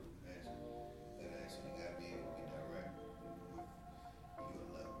actually got to be able to be direct with your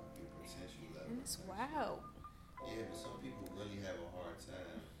level, your potential level. And it's wild. Yeah, but some people really have a hard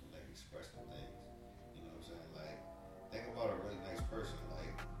time like expressing things. You know what I'm saying? Like, think about a really nice person,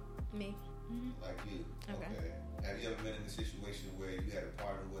 like Me. Mm-hmm. Like you. Okay. Have you ever been in a situation where you had a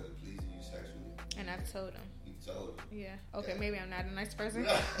partner who wasn't pleasing you sexually? And I've told him. You told him. Yeah. Okay, maybe I'm not a nice person.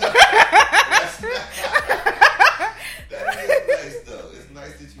 That is nice though. It's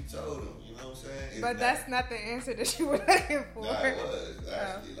nice that you told him. You know what I'm saying? It's but that's not the answer that you were looking for. Nah, it was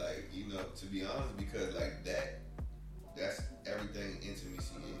actually like, you know, to be honest, because like that's everything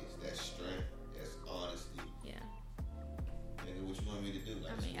intimacy is. That's strength. That's honesty. Yeah. And what you want me to do?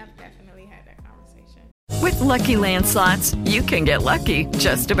 Like, I mean, I've definitely had that conversation. With Lucky Land Slots, you can get lucky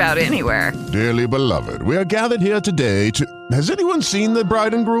just about anywhere. Dearly beloved, we are gathered here today to... Has anyone seen the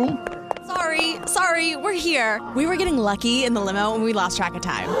bride and groom? Sorry, we're here. We were getting lucky in the limo and we lost track of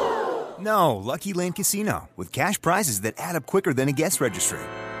time. No, Lucky Land Casino, with cash prizes that add up quicker than a guest registry.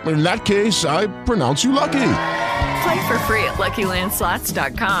 In that case, I pronounce you lucky. Play for free at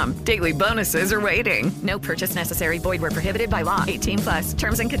LuckyLandSlots.com. Daily bonuses are waiting. No purchase necessary. Void where prohibited by law. 18+.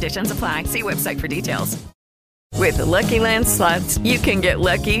 Terms and conditions apply. See website for details. With the Lucky Land Slots, you can get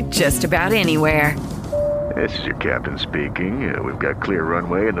lucky just about anywhere. This is your captain speaking. We've got clear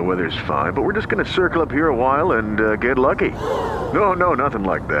runway and the weather's fine, but we're just going to circle up here a while and get lucky. No, nothing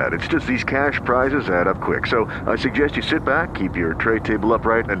like that. It's just these cash prizes add up quick. So I suggest you sit back, keep your tray table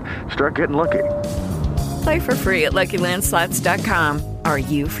upright, and start getting lucky. Play for free at LuckyLandSlots.com. Are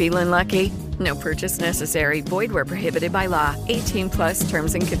you feeling lucky? No purchase necessary. Void where prohibited by law. 18+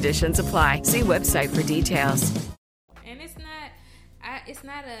 terms and conditions apply. See website for details. And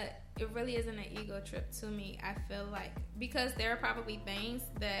it really isn't an ego trip to me. I feel like, because there are probably things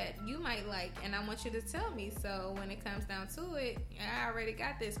that you might like, and I want you to tell me. So when it comes down to it, I already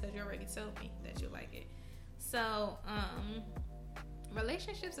got this because you already told me that you like it. So,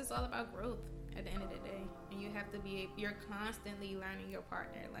 relationships is all about growth at the end of the day. And you're constantly learning your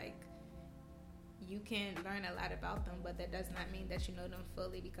partner. Like, you can learn a lot about them, but that does not mean that you know them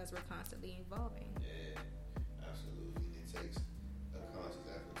fully because we're constantly evolving. Yeah, absolutely. It takes a conscious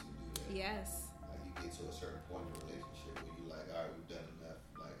effort to do that. Yes. Like, you get to a certain point in a relationship where you're like, all right, we've done enough.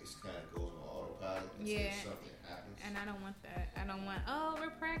 Like, it kind of goes on autopilot until something happens. And I don't want that. I don't want,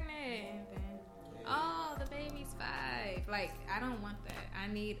 we're pregnant, and then, the baby's 5. Like, I don't want that. I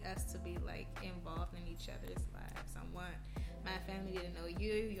need us to be, like, involved in each other's lives. I want my family to know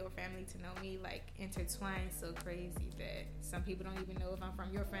you, your family to know me, like, intertwined so crazy that some people don't even know if I'm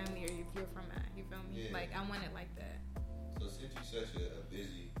from your family or if you're from mine. You feel me? Yeah. Like, I want it like that. So since you're such a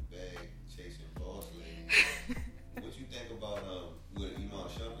busy bag chasing boss lady, what you think about what Iman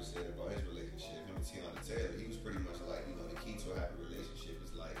Shumpert said about his relationship, him and Tiana Taylor? He was pretty much like, the key to a happy relationship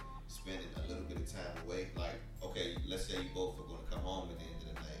is like spending a little bit of time away. Like, okay, let's say you both are going to come home at the end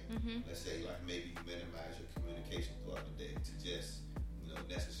of the night. Mm-hmm. Let's say like maybe you minimize your communication throughout the day to just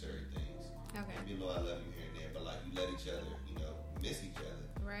necessary things. Okay. Maybe I love you here and there, but like you let each other miss each other.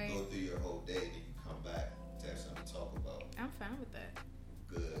 Right. Go through your whole day and then you come back to have something to talk about. I'm fine with that.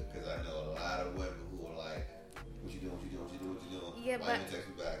 Good, because I know a lot of women who are like, what you doing? Yeah, why you text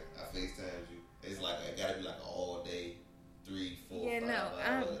me back? I FaceTimed you. It's like, it gotta be like an all day, 3, 4, 5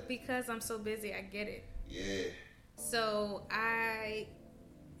 hours. Because I'm so busy, I get it. Yeah. So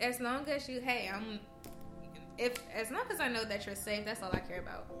as long as as long as I know that you're safe, that's all I care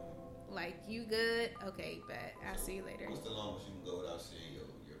about. Like, you good? Okay, bet. I'll see you later. What's the longest you can go without seeing your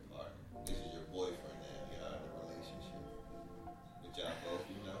partner? this is your boyfriend now. Y'all in a relationship. But y'all both,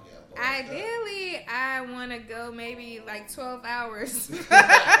 y'all both. Ideally, I want to go maybe like 12 hours because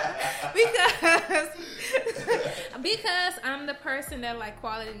I'm the person that like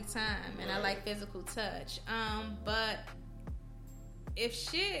quality time and I like physical touch. But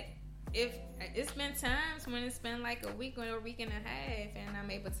if it's been times when it's been like a week or a week and a half and I'm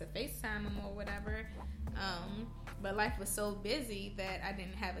able to FaceTime him or whatever. But life was so busy that I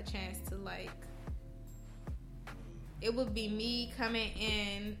didn't have a chance to like. It would be me coming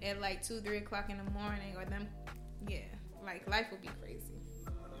in at like 2-3 o'clock in the morning, or them. Yeah, like life would be crazy.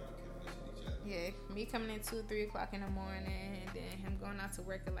 Yeah, me coming in 2-3 o'clock in the morning, and then him going out to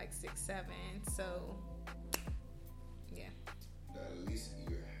work at like 6-7. So, yeah. At least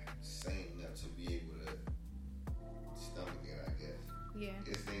you're sane enough to be able to stomach it, I guess.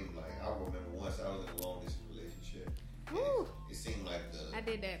 Yeah. It seemed like I remember once I was in a long distance relationship. It seemed like I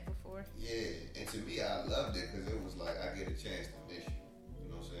did that before. Yeah, and to me, I loved it because it was like I get a chance to miss you. You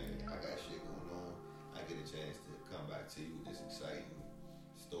know what I'm saying? I got shit going on. I get a chance to come back to you with this exciting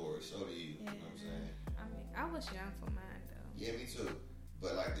story. So do you. You know what I'm saying? I mean, I was young for mine though. Yeah, me too.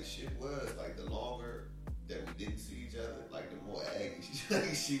 But like the shit was like the longer that we didn't see each other, like the more aggy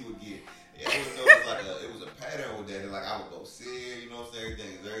she would get. Yeah, it was a pattern with that. Like I would go see her, you know what I'm saying?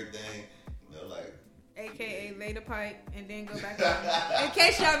 Everything is everything. You know, like. AKA lay the pipe and then go back home. In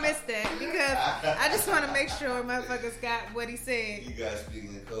case y'all missed that, because I just want to make sure motherfuckers got what he said. You guys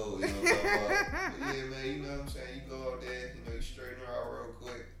speaking in code, you know what I'm talking about? But yeah, man, you know what I'm saying? You go out there, you straighten her out real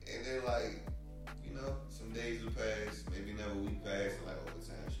quick, and then like, some days will pass, maybe another week pass, and like over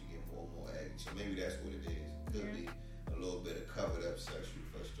time she get more and more aggy. So maybe that's what it is. Could be a little bit of covered up sexual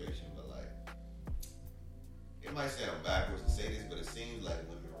frustration, but like, it might sound backwards to say this, but it seems like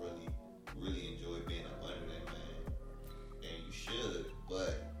women really enjoy being up under that man, and you should,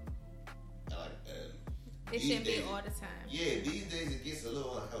 but it shouldn't be all the time. Yeah, these days it gets a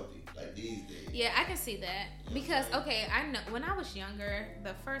little unhealthy. Like these days. Yeah, I can see that because I know when I was younger,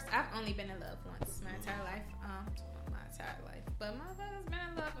 I've only been in love once my entire life. But my husband's been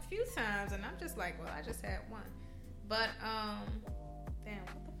in love a few times, and I'm just like, well, I just had one. But damn,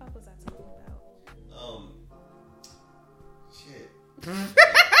 what the fuck was I talking about? Shit.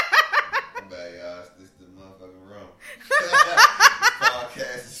 Bad, y'all. This is the motherfucking wrong.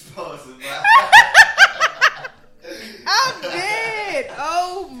 Podcast is sponsored by. I'm dead.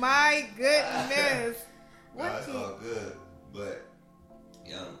 Oh my goodness. Nah, it's all good. But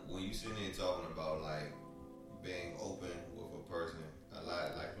when you sitting here talking about like being open with a person, a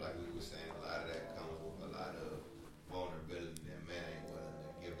lot like we were saying, a lot of that comes with a lot of vulnerability that men ain't willing to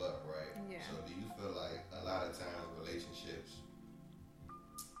give up, right? Yeah. So do you feel like a lot of times relationships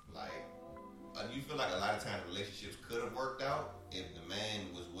could have worked out if the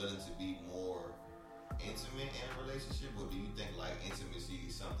man was willing to be more intimate in a relationship, or do you think like intimacy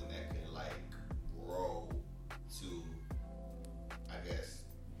is something that can like grow to, I guess,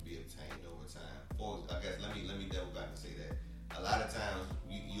 be obtained over time? Or I guess let me double back and say that a lot of times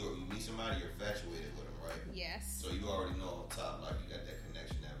you meet somebody, you're infatuated with them, right? Yes. So you already know on top, like you got that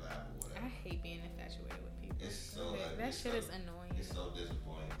connection, that vibe, or whatever. I hate being infatuated with people. It's so that shit is annoying. It's so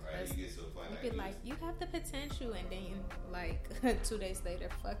disappointing, right? You get to a point you be like, you have the potential, and then like 2 days later,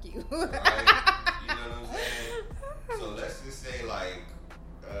 fuck you. Right? You know what I'm saying? So let's just say like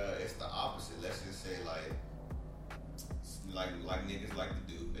it's the opposite. Let's just say like niggas like to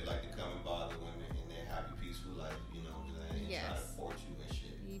do. They like to come and bother women in their happy, peaceful life. You know, and try to court you and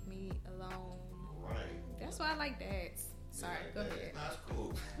shit. Leave me alone. Right. That's why I like dads. Sorry, go ahead. That's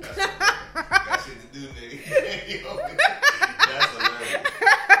cool. Got shit to do, nigga. That's hilarious.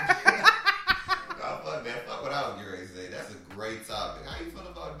 Fuck that. Fuck what I was getting ready to say. That's a great topic. How you feel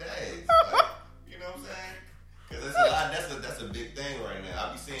about dads? Like, you know what I'm saying? Because it's a lot. That's a big thing right now.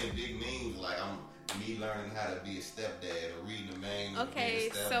 I be seeing big memes like me learning how to be a stepdad or reading the manual.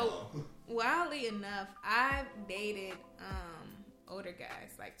 Okay, so wildly enough, I've dated older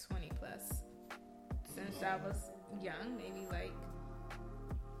guys, like 20 plus, since I was young, maybe like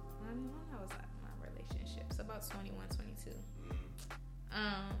when I was in my relationships, about 21, 22.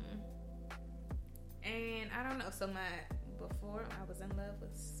 And I don't know. So before I was in love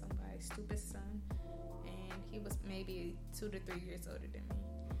with somebody's stupid son, and he was maybe 2 to 3 years older than me.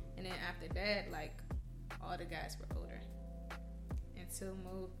 And then after that, like all the guys were older. Until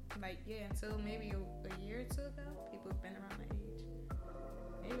maybe a year or two ago, people have been around my age.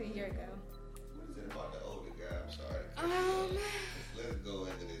 Maybe a year ago. What is it about the older guy? I'm sorry. Let's go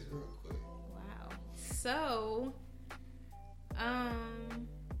into this real quick. Wow. So,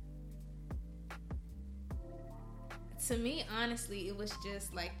 to me, honestly, it was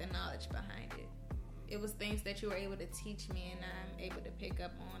just like the knowledge behind it. It was things that you were able to teach me, and I'm able to pick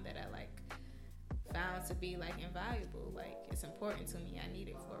up on that I like found to be like invaluable. Like, it's important to me. I need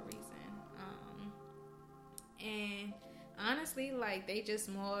it for a reason. And honestly, like, they just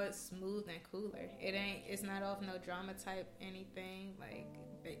more smooth and cooler. It's not off no drama type anything. Like,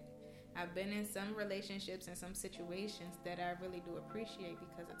 I've been in some relationships and some situations that I really do appreciate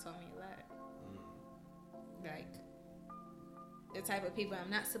because it taught me a lot. Like, the type of people I'm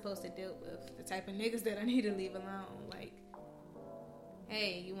not supposed to deal with, the type of niggas that I need to leave alone. Like,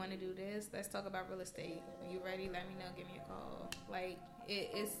 hey, you want to do this? Let's talk about real estate. When you ready, let me know. Give me a call. Like,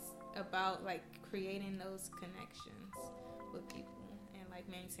 it's about like creating those connections with people and like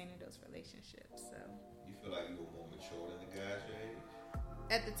maintaining those relationships. So you feel like you were more mature than the guys your age?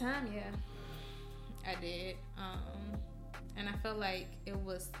 At the time, yeah, I did. And I felt like it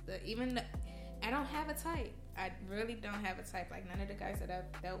was I don't have a type. I really don't have a type. Like, none of the guys that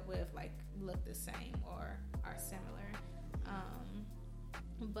I've dealt with like look the same or are similar.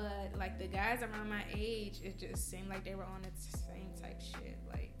 But like the guys around my age, it just seemed like they were on the same type shit.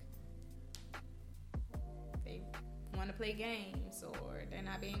 Like, they want to play games, or they're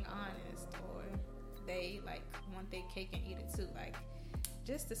not being honest, or they like want their cake and eat it too. Like,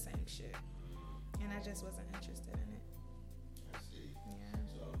 just the same shit. And I just wasn't interested in it. I see. Yeah.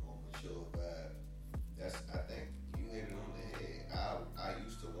 So I'm more mature vibe. I think you hit it on the head. I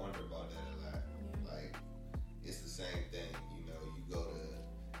used to wonder about that a lot. Yeah. Like, it's the same thing. You know, you go to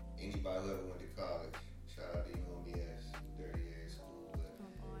anybody who ever went to college. Shout out to UMBS, dirty ass school. But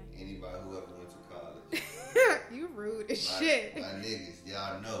anybody who ever went to college. You rude as shit. My niggas,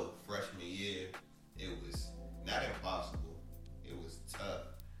 y'all know, freshman year, it was not impossible. It was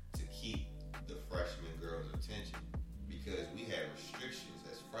tough to keep the freshman girls' attention because we had restrictions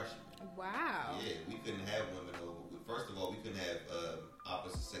as freshmen. Wow. Yeah, we couldn't have women over. First of all, we couldn't have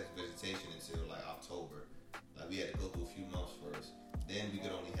opposite sex visitation until like October. Like, we had to go through a few months first. Then we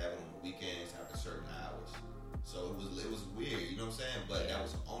could only have it on the weekends after certain hours. So it was weird, you know what I'm saying? But that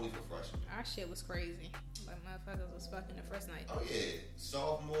was only for freshmen. Our shit was crazy. Like, motherfuckers was fucking the first night. Oh yeah,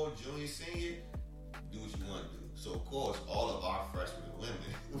 sophomore, junior, senior, do what you want to do. So of course, all of our freshmen women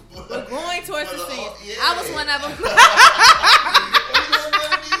were going towards the senior. Yeah. I was one of them.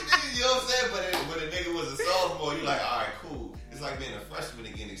 You know what I'm saying? But when a nigga was a sophomore, you're like, all right, cool. It's like being a freshman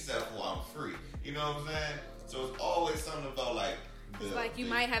again, except for I'm free. You know what I'm saying? So it's always something about like. It's like you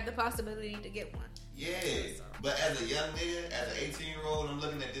might have the possibility to get one. Yeah, but as a young nigga, as an 18-year-old, I'm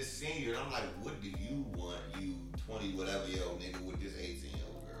looking at this senior and I'm like, what do you want, you 20 whatever year old nigga with this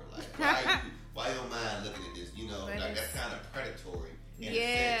 18-year-old girl? Like, why your mind looking at this? You know, but like that's kind of predatory in a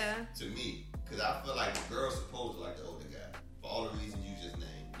sense to me, because I feel like the girl's supposed to like the older guy for all the reasons you just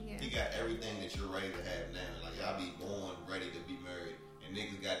named. Yeah. He got everything that you're ready to have now. Like, y'all be born ready to be married, and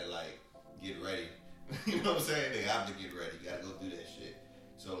niggas got to like get ready. You know what I'm saying? They have to get ready. You gotta go through that shit.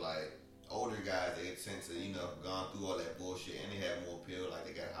 So like, older guys, they tend to, you know, gone through all that bullshit, and they have more appeal. Like,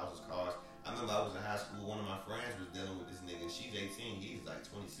 they got houses, cars. I remember I was in high school. One of my friends was dealing with this nigga. She's 18. He's like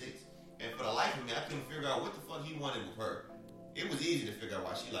 26. And for the life of me, I couldn't figure out what the fuck he wanted with her. It was easy to figure out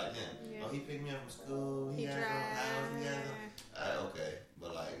why she liked him. Yeah. Oh, he picked me up from school. He has a house. He has a... okay.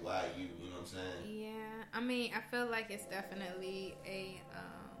 But like, why you? You know what I'm saying? Yeah. I mean, I feel like it's definitely a...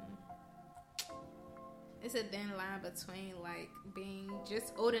 it's a thin line between like being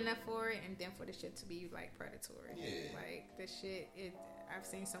just old enough for it and then for the shit to be like predatory. Yeah. Like, the shit, I've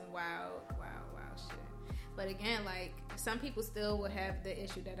seen some wild shit. But again, like, some people still will have the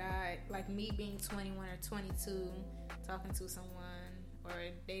issue that like me being 21 or 22, talking to someone or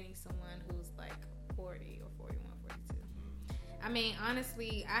dating someone who's like 40 or 41, 42. I mean,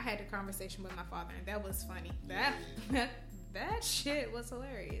 honestly, I had a conversation with my father, and that was funny. That shit was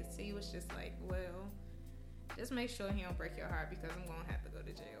hilarious. He was just like, well, just make sure he don't break your heart because I'm gonna have to go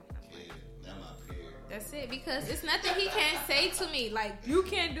to jail. Not my peer. That's it, because it's nothing he can't say to me. Like, you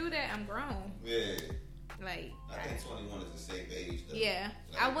can't do that. I'm grown. Yeah. Like, I think 21 is a safe age though. Yeah.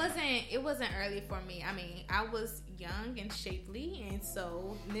 Like, it wasn't early for me. I mean, I was young and shapely, and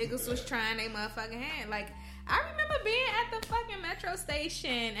so niggas was trying their motherfucking hand. Like, I remember being at the fucking metro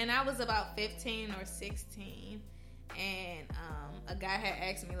station, and I was about 15 or 16, and a guy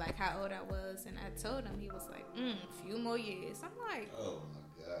had asked me like how old I was, and I told him. He was like, a few more years. I'm like, oh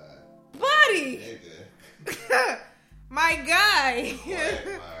my god, buddy, nigga. My guy.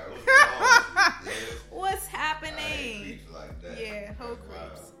 What's happening? Like that. Yeah, whole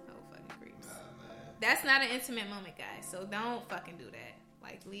creeps. Whole fucking creeps. That's not an intimate moment, guys. So don't fucking do that.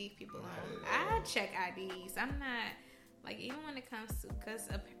 Like, leave people alone. I check IDs. I'm not, like, even when it comes to, because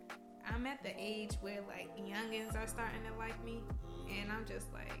I'm at the age where like youngins are starting to like me, and I'm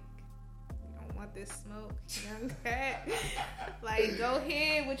just like, you don't want this smoke, young cat. Like, go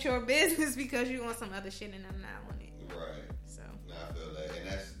ahead with your business because you want some other shit and I'm not on it. Right. So. Nah, I feel that, and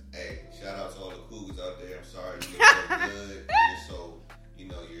that's shout out to all the cougars out there. I'm sorry you look so good. You're so,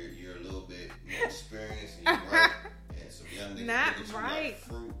 you're a little bit experienced and you're right. And some young niggas not look at you right. like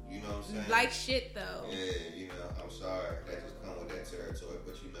fruit. You know what I'm saying? Like shit though. Yeah, I'm sorry. That just come with that territory.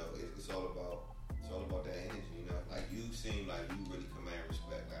 But it's all about that energy. Like you seem like you really command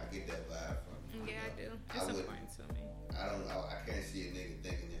respect. Like I get that vibe from you. Yeah, I do. It's important to me. I can't see a nigga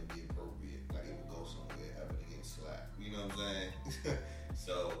thinking it would be appropriate. Like it would go somewhere having to get slapped. You know what I'm saying?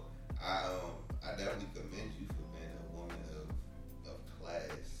 So I definitely commend you for being a woman of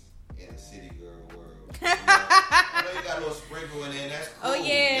class in the city girl world. I know you got a little sprinkle in there. That's cool. Oh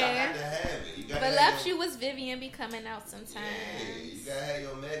yeah. You got to have it. But left you was Vivian be coming out sometimes. Yeah, you gotta have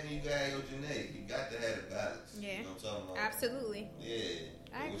your Megan, you gotta have your Janae. You got to have the balance. Yeah. You know what I'm talking about? Absolutely.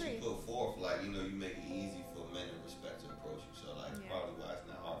 Yeah. I agree. What you put forth, like, you make it easy for men of respect to approach you. So, like, probably why it's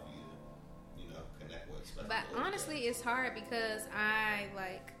not hard for you to, connect with. But honestly, it's hard because I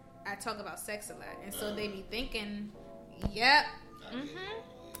talk about sex a lot. And so they be thinking, yep.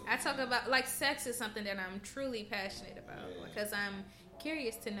 I talk about, like, sex is something that I'm truly passionate about. Because I'm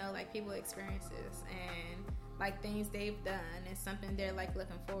curious to know, like, people's experiences and, like, things they've done and something they're, like,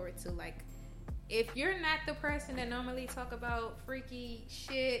 looking forward to. Like, if you're not the person that normally talk about freaky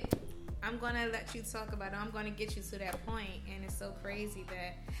shit, I'm going to let you talk about it. I'm going to get you to that point. And it's so crazy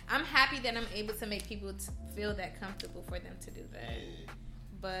that I'm happy that I'm able to make people feel that comfortable for them to do that. Yeah.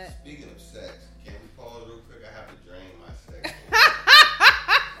 But speaking of sex, can we pause real quick? I have to drain my sex.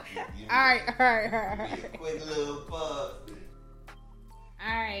 All right. A quick little pause.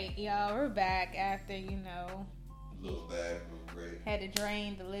 Alright, y'all, we're back after, little bathroom break. Had to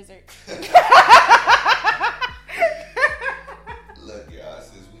drain the lizard. Look, y'all,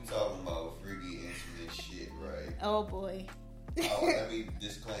 since we talking about freaky, intimate shit, right? Oh, boy. Let me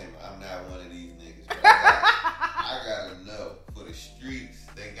disclaimer, I'm not one of these niggas. But I gotta know. For the streets,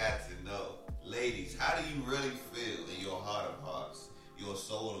 they got to know. Ladies, how do you really feel in your heart of hearts, your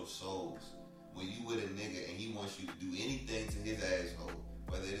soul of souls, when you with a nigga and he wants you to do anything to his asshole,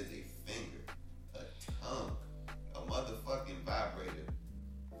 whether it is a finger, a tongue, a motherfucking vibrator?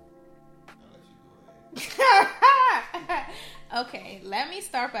 I'll let you go ahead. Okay, let me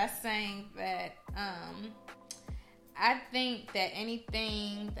start by saying that I think that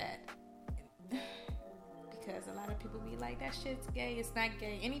anything that, because a lot of people be like, that shit's gay, it's not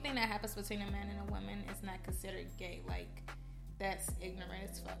gay. Anything that happens between a man and a woman is not considered gay. Like, that's ignorant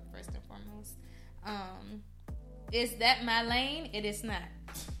as fuck, first and foremost. Is that my lane? It is not.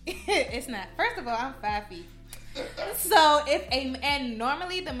 It's not. First of all, I'm 5 feet. So and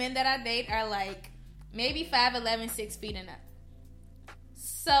normally the men that I date are like maybe 5'11", 6 feet and up.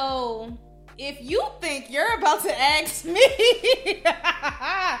 So if you think you're about to ask me,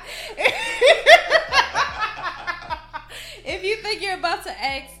 if you think you're about to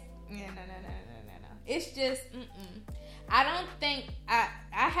ask, no. It's just, I don't think I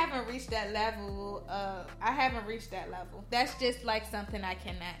haven't reached that level. I haven't reached that level. That's just like something I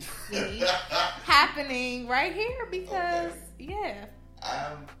cannot see happening right here because, yeah.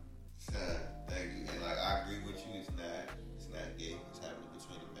 Thank you. And like I agree with you. It's not gay. It's happening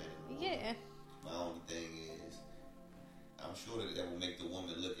between a man and a woman. Yeah. My only thing is, I'm sure that will make the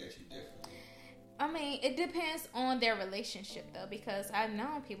woman look at you differently. I mean, it depends on their relationship, though, because I've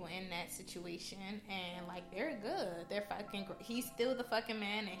known people in that situation, and, like, they're good. They're fucking great. He's still the fucking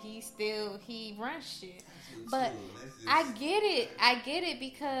man, and he runs shit. But I get it,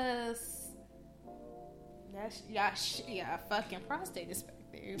 because that's y'all fucking prostate is back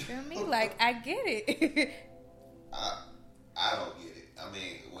there. You feel me? Like, I get it. I don't get it. I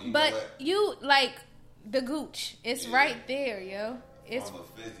mean, when you but you, like, the gooch, it's right there, yo. It's from a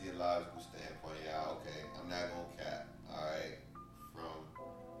physiological standpoint, okay, I'm not gonna cap, alright,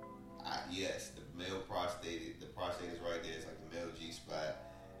 yes, the male prostate, the prostate is right there, it's like the male G-spot.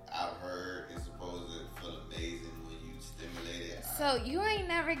 I've heard it's supposed to feel amazing when you stimulate it. So you ain't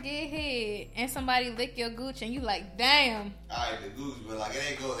never get hit and somebody lick your gooch and you like, damn. Alright, the gooch, but like it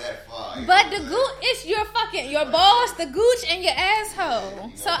ain't go that far. But the gooch, it's your balls, the gooch, and your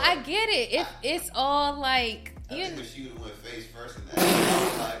asshole. So I get it. It's all like, I think if she would have went face first in that, I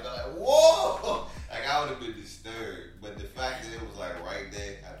was like, whoa! Like, I would have been disturbed. But the fact that it was, like, right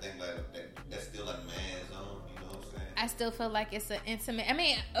there, I think, like, that's still, like, man's zone. You know what I'm saying? I still feel like it's an intimate... I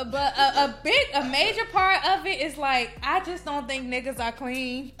mean, but a major part of it is, like, I just don't think niggas are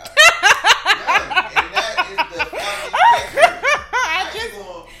clean. And that is the fucking picture. I just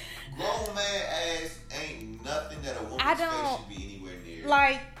gonna grow I don't should be anywhere near.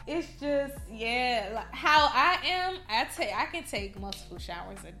 Like, it's just, like, how I am, I can take multiple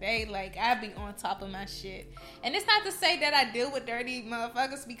showers a day. Like, I be on top of my shit. And it's not to say that I deal with dirty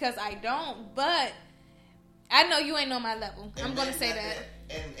motherfuckers, because I don't, but I know you ain't on my level. I'm gonna say that.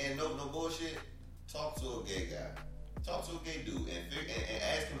 And no bullshit. Talk to a gay guy. Talk to a gay dude and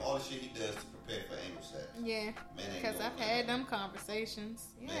ask him all the shit he does to prepare for anal sex. Yeah, because I've had them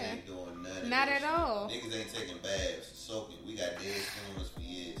conversations. Yeah, man ain't doing nothing. Not at all. Niggas ain't taking baths, soaking. We got dead swimmers for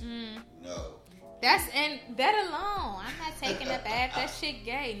years. No. That alone. I'm not taking a bath. That shit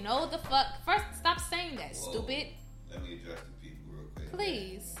gay. No, the fuck. First, stop saying that, stupid. Let me address the people real quick.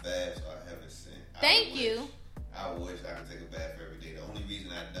 Please. Baths are heaven sent. Thank you. I wish I could take a bath every day. The only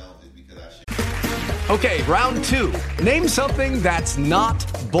reason I don't is because I should. Okay, round two. Name something that's not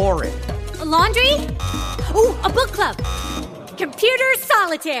boring. A laundry? Ooh, a book club. Computer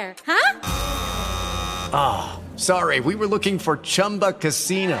solitaire, huh? Ah, sorry, we were looking for Chumba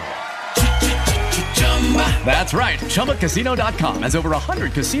Casino. That's right, ChumbaCasino.com has over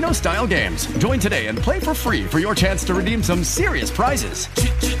 100 casino-style games. Join today and play for free for your chance to redeem some serious prizes.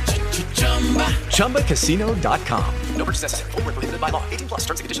 ChumbaCasino.com. No purchase necessary. Void where prohibited by law. 18+ terms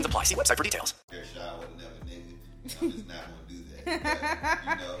and conditions apply. See website for details. I'm just not gonna do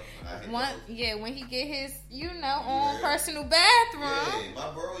that. When he get his, own personal bathroom. Yeah,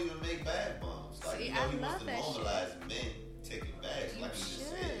 my bro even make bath bombs. Like, he wants to normalize men taking baths. Like you just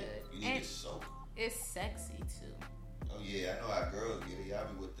said, you need to soak. It's sexy too. Oh yeah, I know how girls get it. Y'all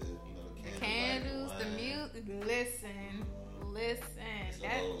be with the, the candles, the music. Listen. It's a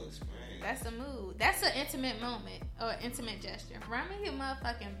whole experience. That's a mood. That's an intimate moment or intimate gesture. Run me your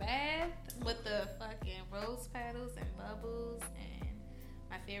motherfucking bath with the fucking rose petals and bubbles and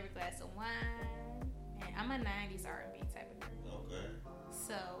my favorite glass of wine. And I'm a 90s R&B type of girl. Okay.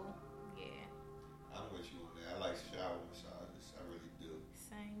 So, yeah. I'm with you on that. I like shower massages. I really do.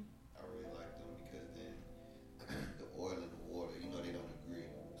 Same. I really like them because then the oil and the water, they don't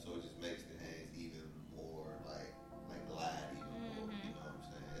agree. So it just makes the hands even more like glide even more. You know what I'm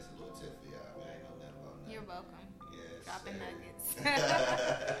saying? That's a little tip for y'all. I ain't know nothing about that. You're welcome. Yes. Dropping nuggets.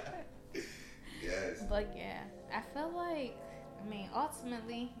 Yes. But yeah, I feel like,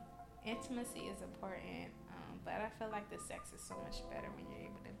 ultimately, intimacy is important. But I feel like the sex is so much better when you're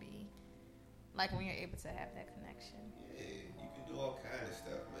able to be, when you're able to have that connection. Yeah, you can do all kind of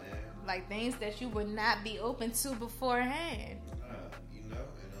stuff, man. Like things that you would not be open to beforehand.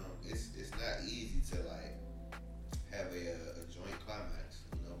 It's not easy to have a joint climax.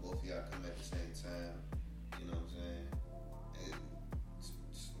 Both of y'all come at the same time. You know what I'm saying? And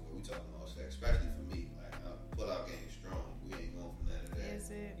what we talking about sex, especially for me. I'll pull out game strong. We ain't going for none of that. Is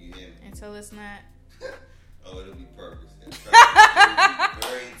it? You hear me? Until it's not. Oh, it'll be purpose.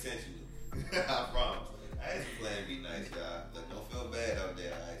 Very intentional. I promise. I ain't playing be nice, y'all. Look, don't feel bad out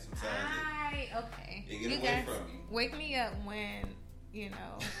there, alright? Sometimes okay. They get away from you. Wake me up when,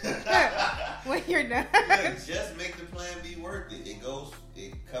 when you're done. Look, just make the plan B worth it.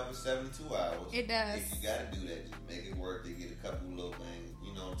 It covers 72 hours. It does. If you gotta do that, just make it worth it. Get a couple little things.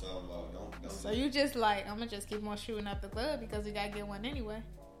 You know what I'm talking about. Don't. So you just I'm gonna just keep on shooting up the club because we gotta get one anyway.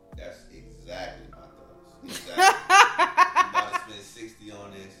 That's exactly my thoughts. Exactly. I'm about to spend 60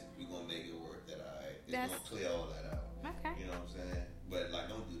 on this. We're gonna make it worth it, alright? It's gonna clear all that out. Okay. You know what I'm saying? But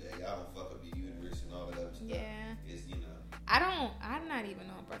don't do that. Y'all don't fuck up your uterus and all that other stuff. Yeah. It's I'm not even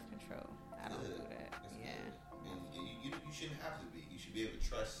on birth control. I don't do that. That's good. You shouldn't have to be. You should be able to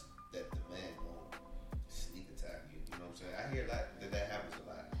trust that the man won't sneak attack you. You know what I'm saying? I hear that happens a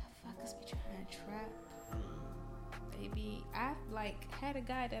lot. Fuckers be trying to trap. Baby, I had a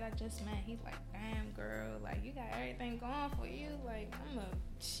guy that I just met. He's like, damn girl, you got everything going for you.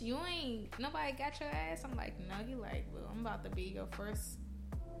 You ain't nobody got your ass. I'm like, no. He like, well, I'm about to be your first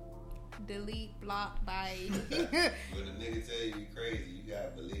delete, block, bye. When a nigga tell you crazy, you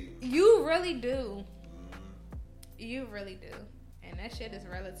gotta believe him. You really do. You really do. And that shit is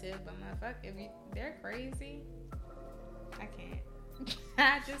relative, but motherfucker, they're crazy, I can't.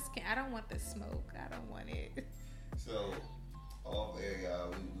 I just can't. I don't want the smoke. I don't want it. So, off air, y'all,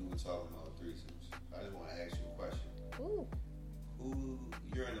 we were talking about threesomes. I just want to ask you a question. Ooh. Who,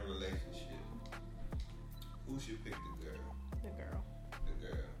 you're in a relationship, who should pick the girl? The girl. The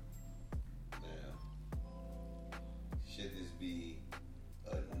girl. Now, should this be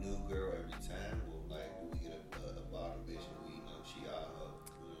a new girl every time? Or do we get a bottom bitch and we she out her?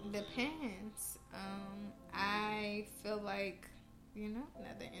 Depends. I feel like,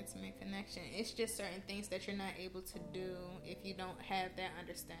 another intimate connection. It's just certain things that you're not able to do if you don't have that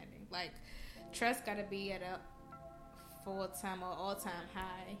understanding. Trust gotta be at a full-time or all-time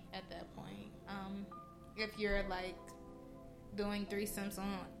high at that point. If you're doing threesomes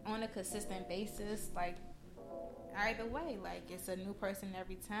on a consistent basis, like either way, like it's a new person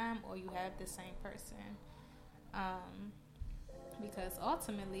every time, or you have the same person. Because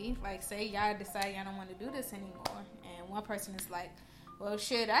ultimately, like, say y'all decide y'all don't want to do this anymore, and one person is like, well,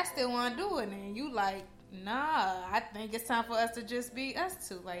 shit, I still want to do it, and you like, nah, I think it's time for us to just be us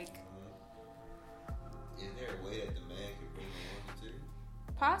two. Like, is there a way that the man can bring the woman to you?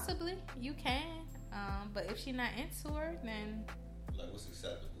 Possibly, you can, but if she's not into her, then like, what's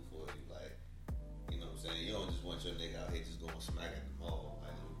acceptable for you? Like, you know what I'm saying? You don't just want your nigga out here just going smack at the mall.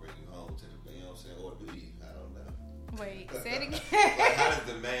 Like, let me bring you home to the, you know what I'm saying? Or do you? I don't know. Wait, say it again. Like, how does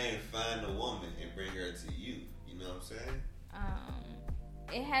the man find a woman and bring her to you? You know what I'm saying?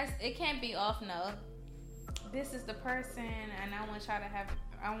 It can't be off. No, this is the person, and I want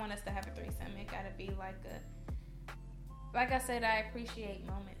us to have a threesome. It gotta be like I said, I appreciate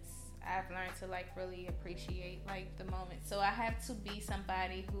moments. I've learned to like really appreciate like the moment. So I have to be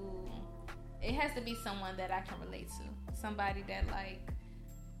somebody it has to be someone that I can relate to. Somebody that like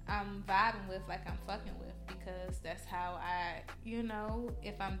I'm vibing with, like I'm fucking with, because that's how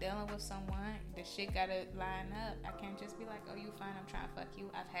if I'm dealing with someone, the shit gotta line up. I can't just be like, oh, you fine, I'm trying to fuck you.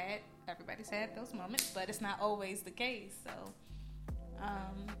 Everybody's had those moments, but it's not always the case. So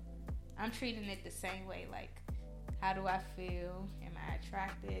I'm treating it the same way. Like, how do I feel? Am I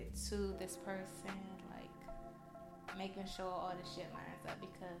attracted to this person? Like, making sure all the shit lines up,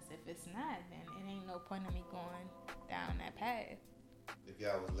 because if it's not, then it ain't no point in me going down that path. If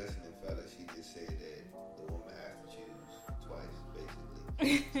y'all was listening, fellas, she just said that the woman has to choose twice,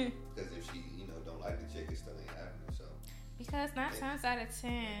 basically. Because if she, don't like the chick, it still ain't happening. So, because 9 times out of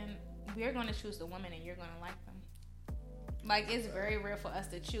 10, we're gonna choose the woman, and you're gonna like them. Like, it's very rare for us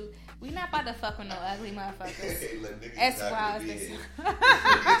to choose. We not about to fuck with no ugly motherfuckers. As wild as this.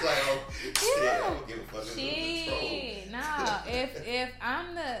 If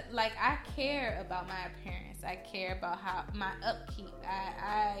I'm I care about my appearance. I care about how my upkeep.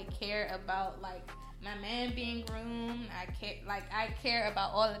 I care about like my man being groomed. I care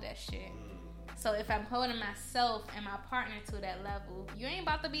about all of that shit. So if I'm holding myself and my partner to that level, you ain't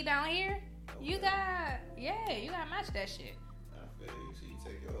about to be down here. You gotta match that shit. I feel you. So you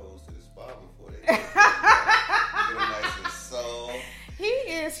take your hoes to the spa before they get them nice and soft. He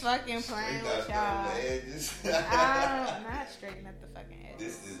is fucking playing with y'all. The edges. I'm not straightening up the fucking edges.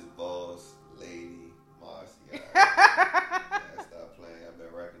 This is Boss Lady Marcy. Stop playing. I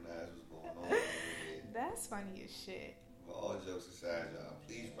better recognize what's going on. That's funny as shit. But all jokes aside, y'all,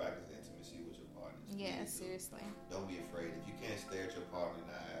 please practice intimacy with your partners. Yeah, seriously. Don't be afraid. If you can't stare at your partner in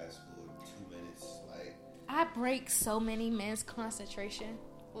the eyes for 2 minutes, like, I break so many men's concentration.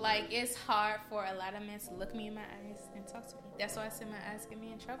 Like, it's hard for a lot of men to look me in my eyes and talk to me. That's why I say my eyes get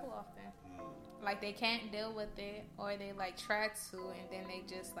me in trouble often. Like, they can't deal with it, or they like try to, and then they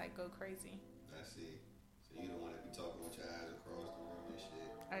just like go crazy. I see. So you don't want to be talking with your eyes across the room and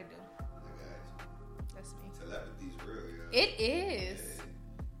shit. I do. I got you. That's me. Telepathy's real, y'all. It is.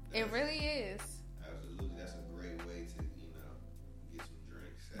 Yeah, it really is. Absolutely. That's a great way to, get some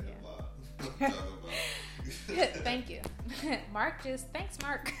drinks at the bar. Thank you. Thanks,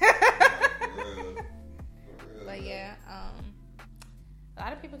 Mark. For real. But yeah, a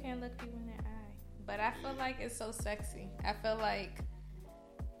lot of people can't look people in their eye. But I feel like it's so sexy. I feel like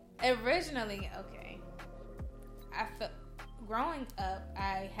originally, growing up,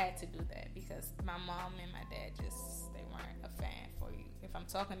 I had to do that because my mom and my dad they weren't a fan for you. If I'm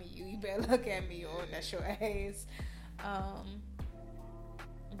talking to you, you better look at me, or that's your ass.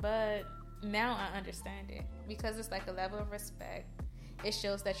 But now I understand it, because it's like a level of respect. It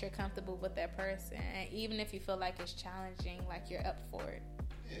shows that you're comfortable with that person, and even if you feel like it's challenging, like you're up for it.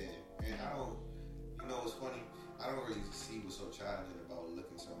 Yeah, and what's funny? I don't really see what's so challenging about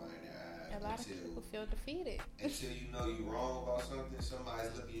looking somebody in their eyes. A lot of people feel defeated. Until you know you're wrong about something,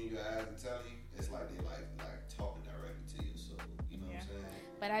 somebody's looking in your eyes and telling you, it's like they're like talking directly to you. So you know what I'm saying?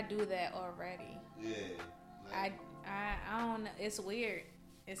 But I do that already. Yeah. I don't know. It's weird.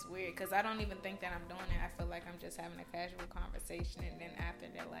 It's weird because I don't even think that I'm doing it. I feel like I'm just having a casual conversation, and then after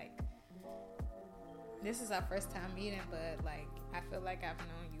they're like, this is our first time meeting, but like I feel like I've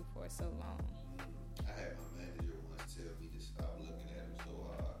known you for so long. I had my manager once tell me to stop looking at him so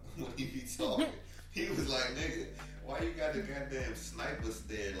hard when he be talking. He was like, nigga, why you got the goddamn sniper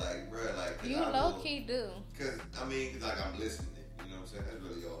stare? Like, bro, like, you low key do. Cause like I'm listening. You know what I'm saying? That's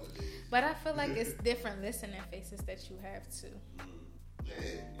really all it is. But I feel like it's different listening faces that you have too. Yeah,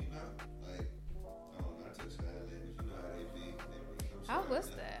 like, I don't know, I took sign language, how they be. How was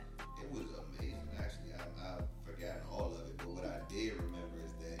that? It was amazing, actually. I've forgotten all of it, but what I did remember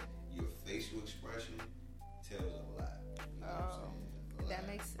is that your facial expression tells a lot. You know what I'm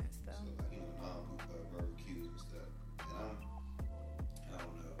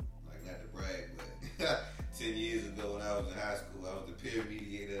was in high school, I was the peer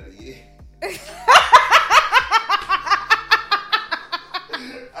mediator of the year.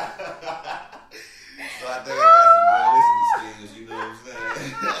 So I think I got some good listening skills, you know what I'm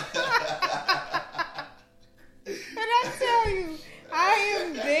saying? And I tell you, I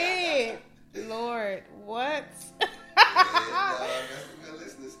am dead. Lord, what? Yeah, dog, got some good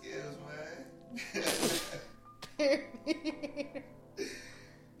listening skills, man.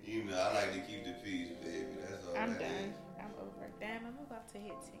 You know, I like to keep the peace, baby. That's all. I'm that done. is. I'm over. Damn, I'm about to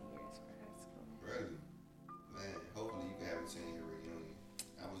hit 10 years for high school. Really? Man, hopefully you can have a 10-year reunion.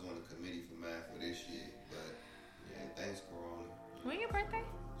 I was on the committee for mine for this year, but yeah, thanks, Corona. When your birthday?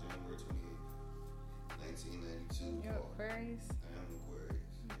 January 28th, 1992. You're Aquarius? I am Aquarius,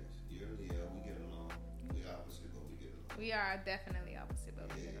 yes. You're Leo, we get along. We opposite, but we get along. We are definitely opposite, but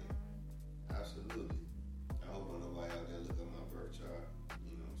we get along. Absolutely. I hope nobody out there look at my birth chart.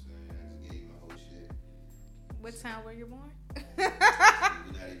 You know what I'm saying? I just gave you my whole shit. What time were you born?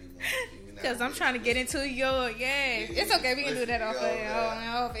 Because I'm trying to get into your, it's okay, we can do that off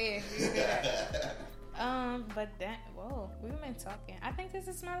air. We can do that. But that, whoa, we've been talking. I think this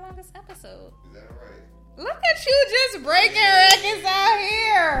is my longest episode. Is that right? Look at you just breaking records out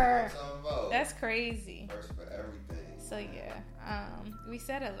here. That's crazy. First for everything. So yeah, we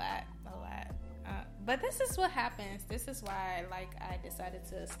said a lot. But this is what happens. This is why, I decided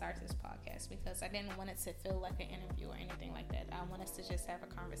to start this podcast, because I didn't want it to feel like an interview or anything like that. I want us to just have a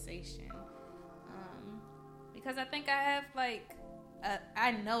conversation. Because I think I have,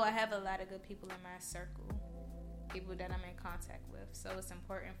 I know I have a lot of good people in my circle, people that I'm in contact with. So it's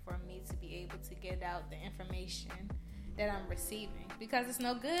important for me to be able to get out the information that I'm receiving, because it's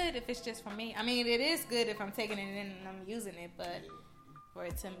no good if it's just for me. I mean, it is good if I'm taking it in and I'm using it, but for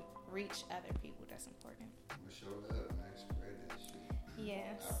it to reach other people, that's important. I'm gonna show love, man. Spread that shit.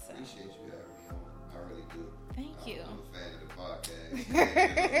 Yes. I appreciate you having me on. I really do. Thank you. I'm a fan of the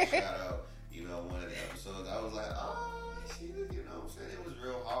podcast. Shout out, one of the episodes. I was like, oh, she, you know what I'm saying? It was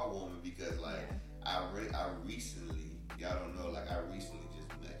real heartwarming because, I recently, y'all don't know, I recently just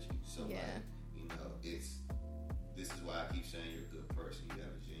met you. So, this is why I keep saying you're a good person. You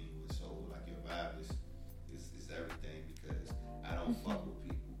have a genuine soul. Your vibe is everything, because I don't fuck with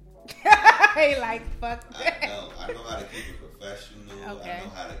people. Fuck that. I know how to keep it professional. Okay. I know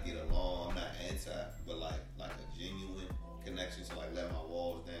how to get along. I'm not anti, but like a genuine connection. So let my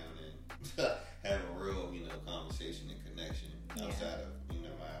walls down and have a real, conversation and connection outside of,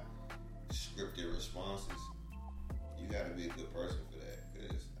 my scripted responses. You got to be a good person for that,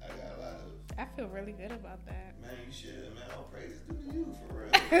 because I got a lot of. I feel really good about that. Man, you should, man. All praises to you, for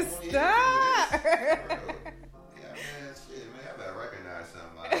real. Stop. Yeah, man, shit, man. I better recognize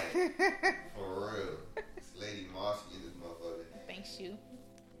somebody. For real. It's Lady Marcy in this motherfucker. Thanks, you.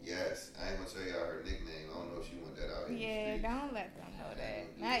 Yes. I ain't gonna tell y'all her nickname. I don't know if she want that out here. Yeah, don't let them know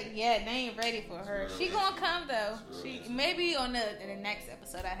that. Not yet. They ain't ready for her. She gonna come, though. She maybe on the next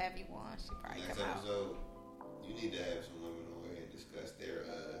episode I have you on. She probably next come episode, you need to have some women on here and discuss their,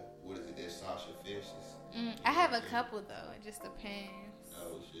 their Sasha Fierces. I have a couple, though. It just depends.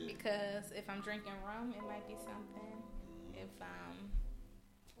 Oh, shit. Because if I'm drinking rum, it might be something.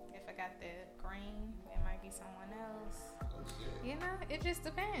 If I got the green, it might be someone else. Okay. It just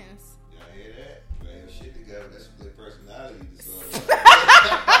depends. Y'all hear that? You better have shit together. That's split personality disorder.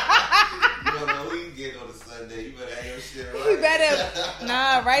 You don't know who you get on a Sunday. You better have your shit right. You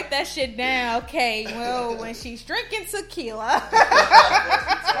better write that shit down. Okay, well, when she's drinking tequila.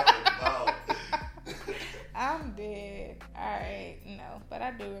 I'm dead. All right, but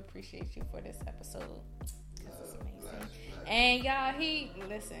I do appreciate you for this episode. It's amazing. And y'all,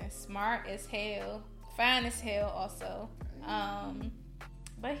 smart as hell, fine as hell also.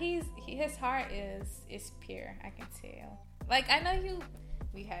 But his heart is pure. I can tell. I know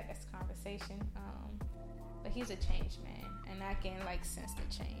we had this conversation. But he's a changed man, and I can sense the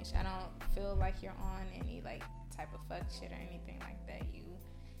change. I don't feel like you're on any type of fuck shit or anything like that. You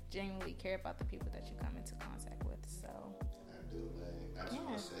genuinely care about the people that you come into contact with. So I do, man. I just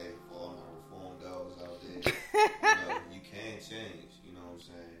want to say for all my reform dogs out there, you can change. You know what I'm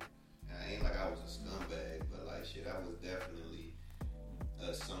saying? And I ain't like I was a scumbag, but shit, I was definitely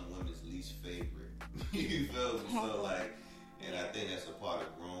some women's least favorite. You feel me? So and I think that's a part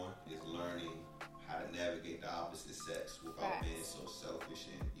of growing, is learning how to navigate the opposite sex without being so selfish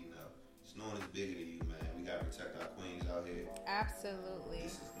and snowing is bigger than you, man. We gotta protect our queens out here. Absolutely.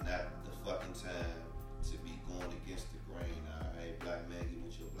 This is not the fucking time to be going against the grain. Alright, black men, get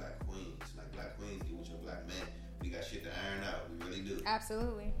with your black queens. Black queens, get with your black men. We got shit to iron out. We really do.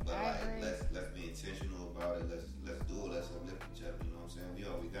 Absolutely. But I agree. let's be intentional about it. Let's do it. Let's uplift each other. You know what I'm saying? We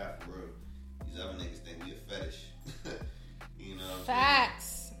all we got, for real. These other niggas think we a fetish. know what I'm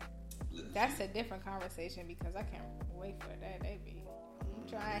Facts. That's a different conversation because I can't wait for that. They be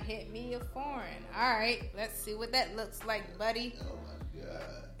trying to hit me a foreign. All right, let's see what that looks like, buddy. Oh my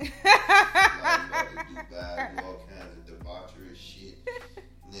God. You guys do all kinds of debaucherous shit.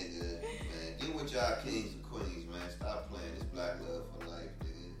 Nigga, man. Get with y'all kings and queens, man. Stop playing this Black Love for Life,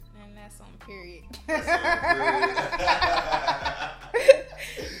 nigga. And that's on period. That's on period.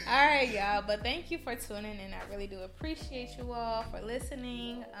 All right, y'all. But thank you for tuning in. I really do appreciate you all for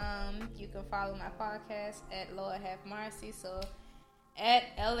listening. You can follow my podcast at Lord Have Marcy. So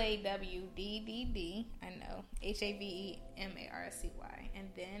at LAWDDD, I know, HAVEMARCY, and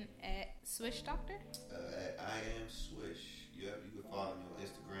then at Swish Doctor. At I Am Swish. You can follow me on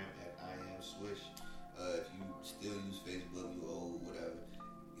Instagram at I Am Swish. If you still use Facebook, you old, whatever,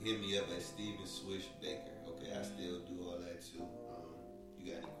 hit me up at Steven Swish Baker. Okay, I still do all that too.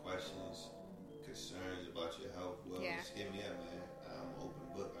 You got any questions, concerns about your health? Well, just hit me up, man. I'm an open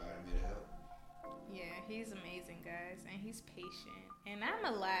book. I'm here to help. Yeah, he's amazing, guys, and he's patient. And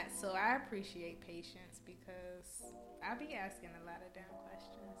I'm a lot, so I appreciate patience because I be asking a lot of damn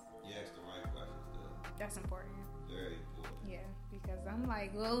questions. You ask the right questions, though. That's important. Very important. Yeah, because I'm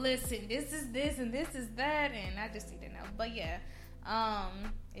like, well, listen, this is this and this is that, and I just need to know. But yeah,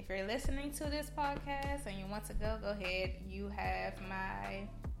 if you're listening to this podcast and you want to go ahead. You have my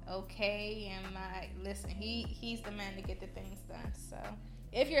okay and my listen. He's the man to get the things done. So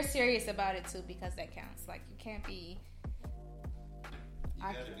if you're serious about it too, because that counts. Like you can't be. You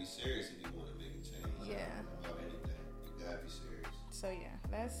gotta be serious if you want to make a change. Yeah. About anything, you gotta be serious. So yeah,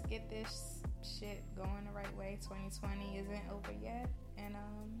 let's get this shit going the right way. 2020 isn't over yet. And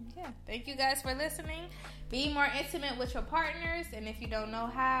yeah, thank you guys for listening. Be more intimate with your partners, and if you don't know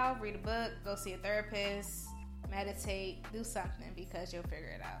how, read a book, go see a therapist, meditate, do something because you'll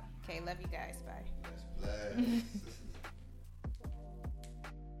figure it out. Okay, love you guys. Bye. That's blessed.